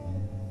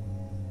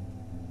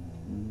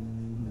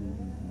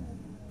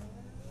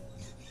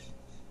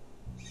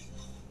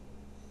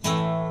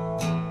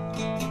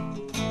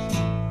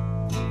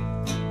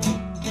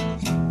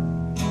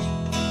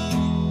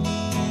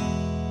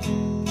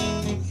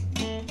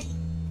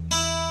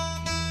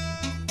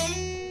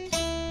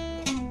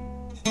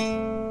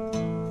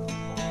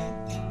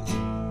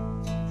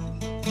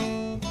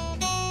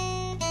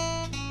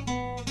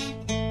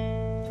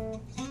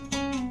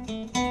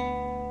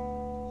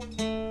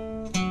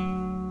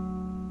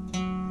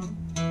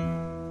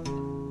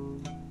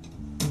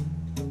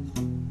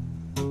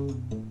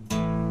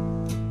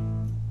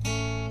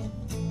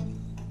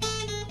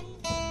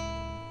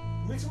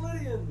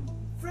 Mixolydian,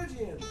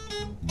 Phrygian.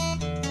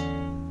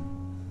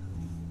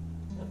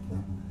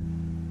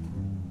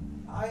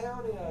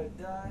 Ionia,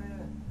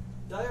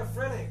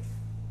 diaphrenic,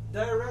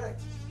 diuretic,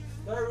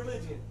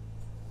 direligion.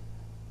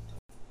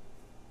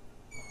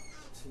 1,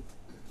 2,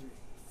 3,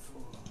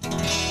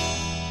 4.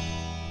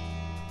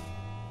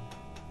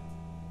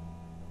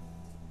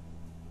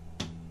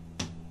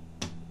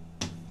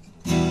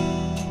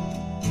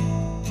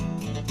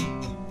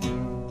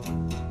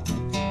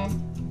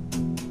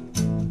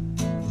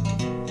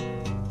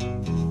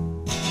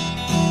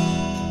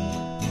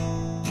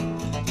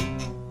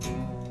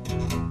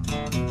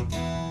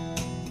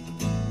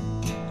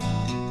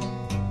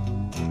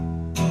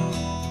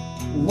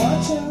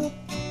 Watch out,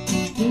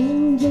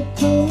 things are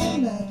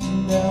coming at you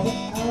now, but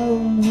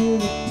I'm here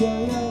to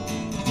tell you,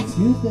 it's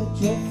good that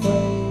you're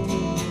afraid,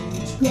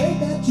 it's great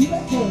that you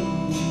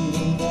behave,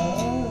 and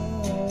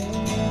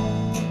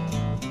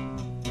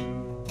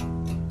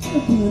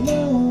I'll be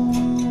alone.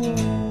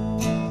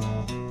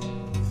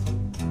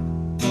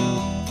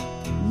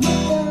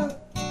 Look out,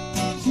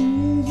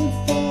 trees are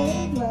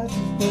falling, glass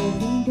is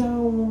breaking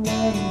down,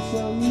 let me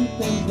show you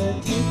things that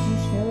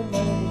pictures can't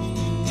make.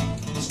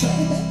 It's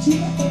great that you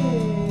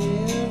behave.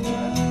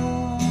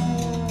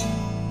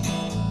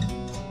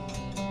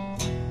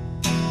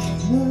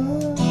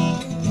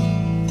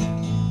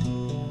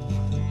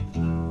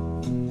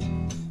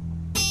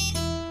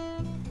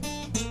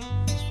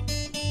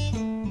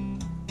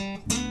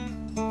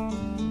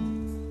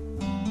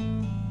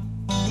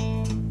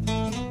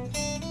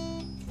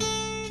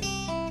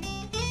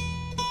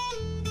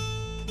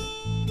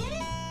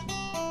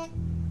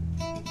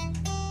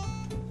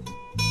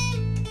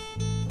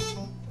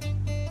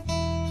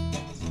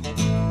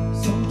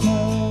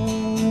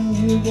 Sometimes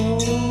you're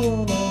gonna hate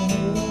on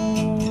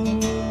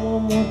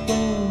one more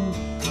thing.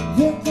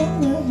 They're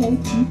gonna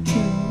hate you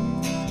too.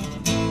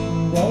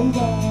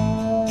 Nobody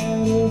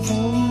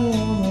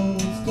someone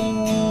who's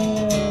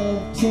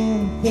gonna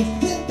 10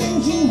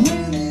 things you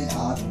really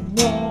ought to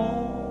know.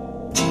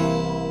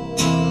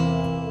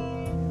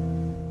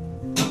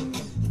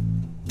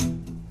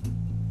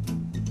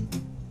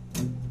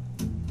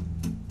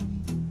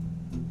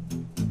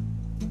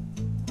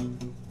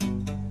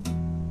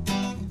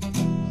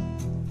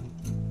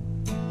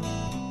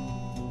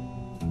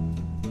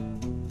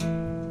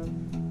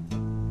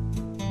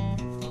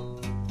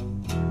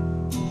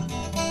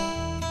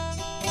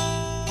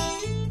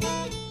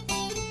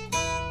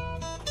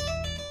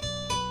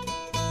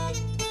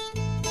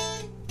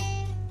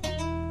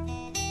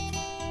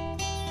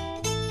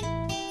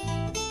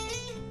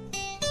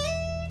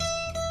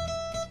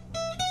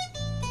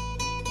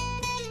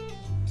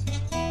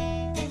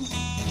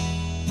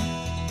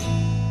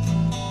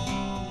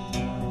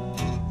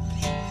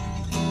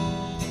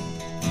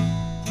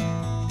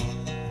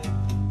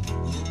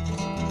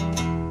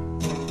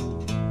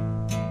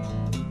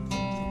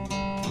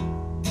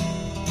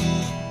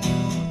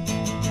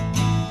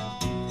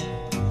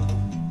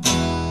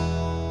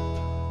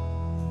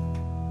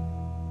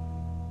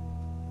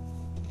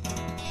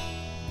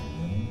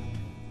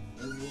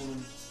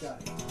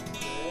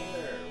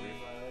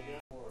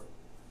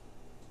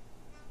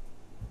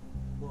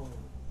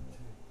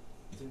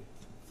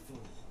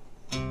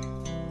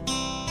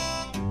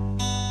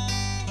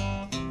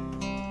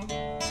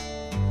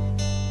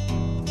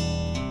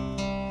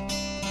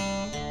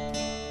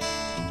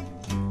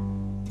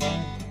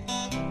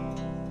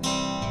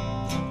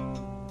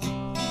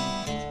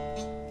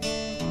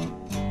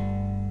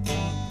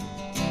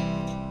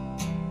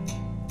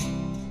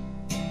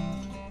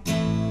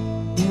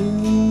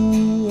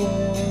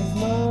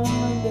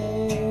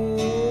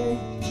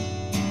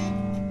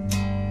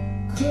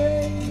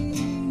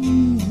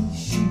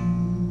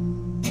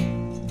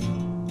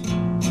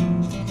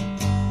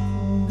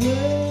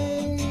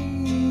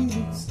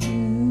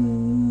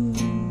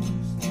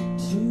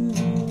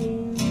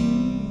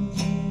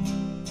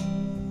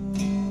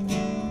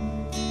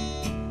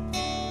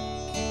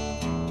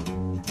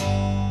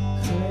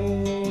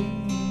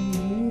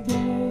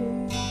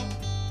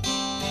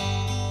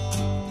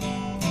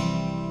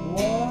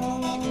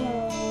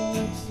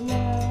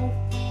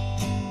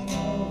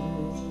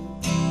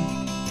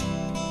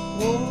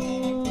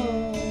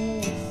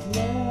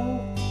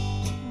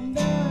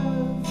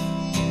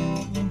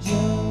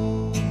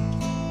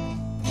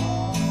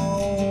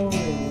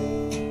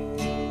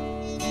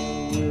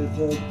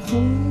 the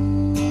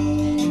clean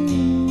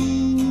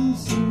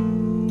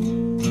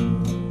scene.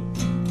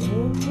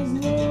 There was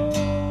more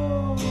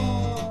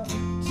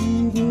to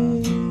be.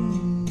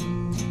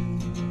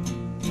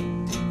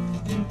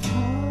 And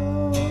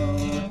come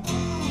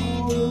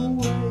all the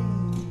way.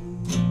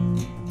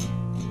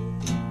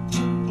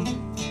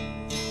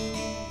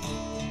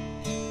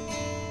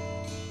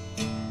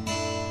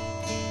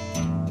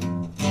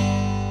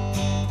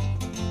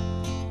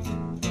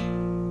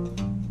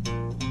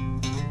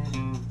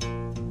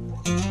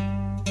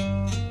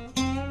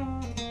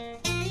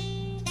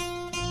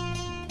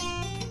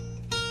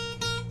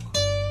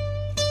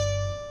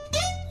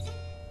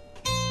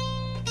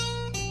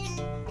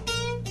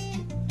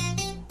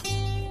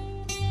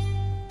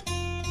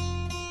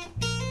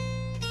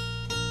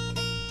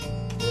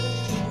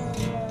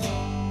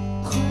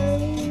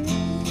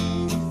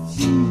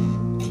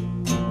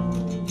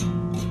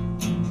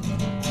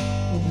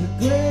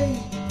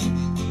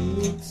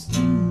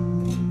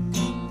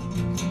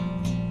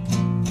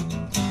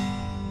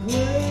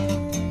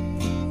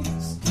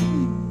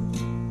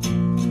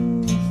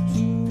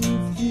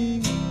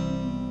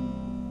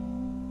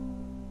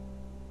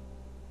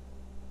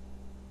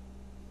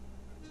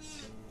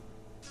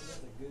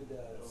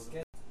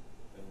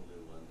 Then we'll do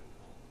London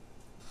Calling.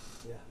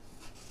 Yeah.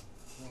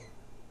 1,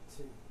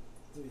 2,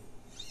 3.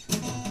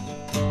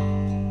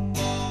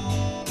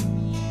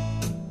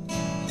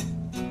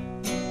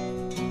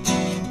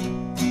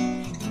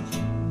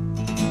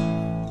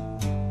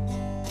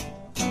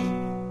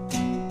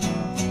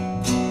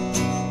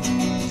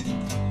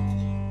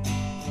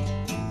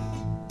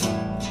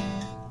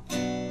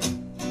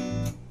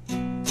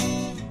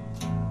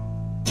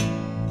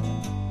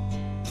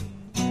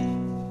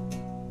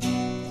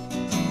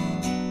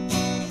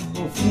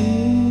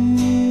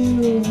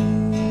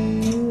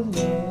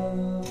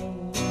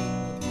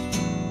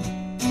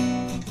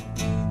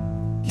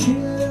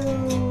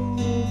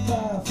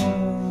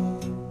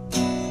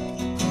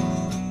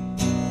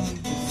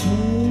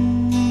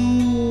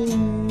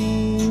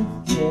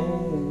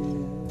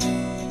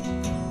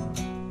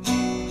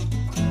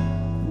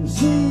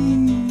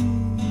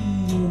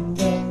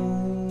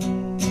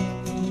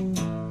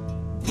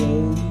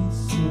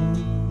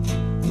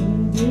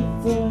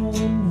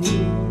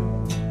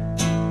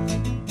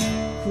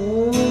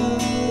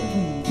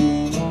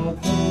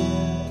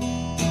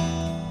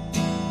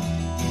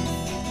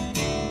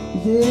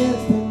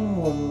 It's been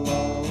one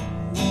long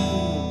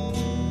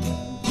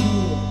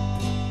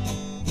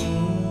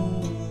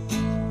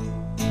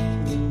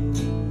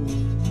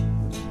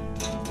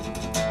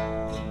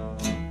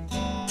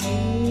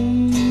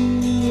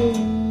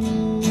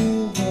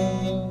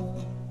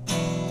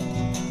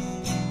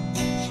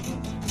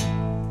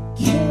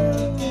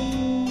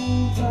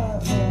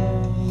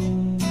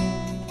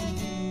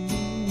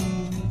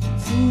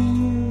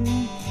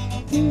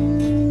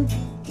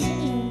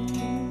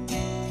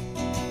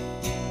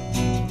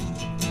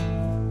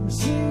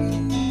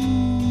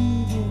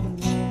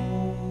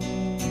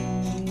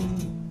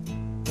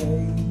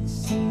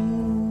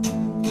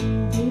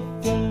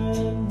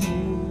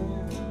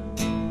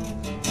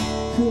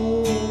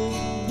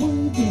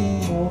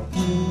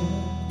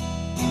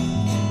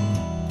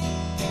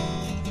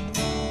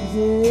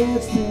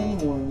It's been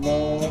one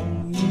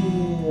long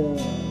year.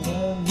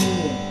 I'm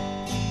here.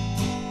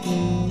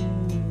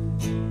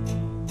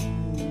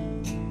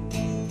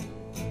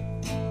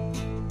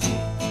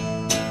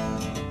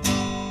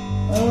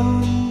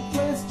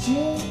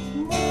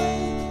 Unquestioned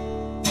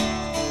mind.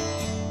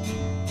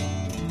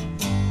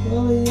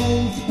 Well, he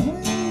ain't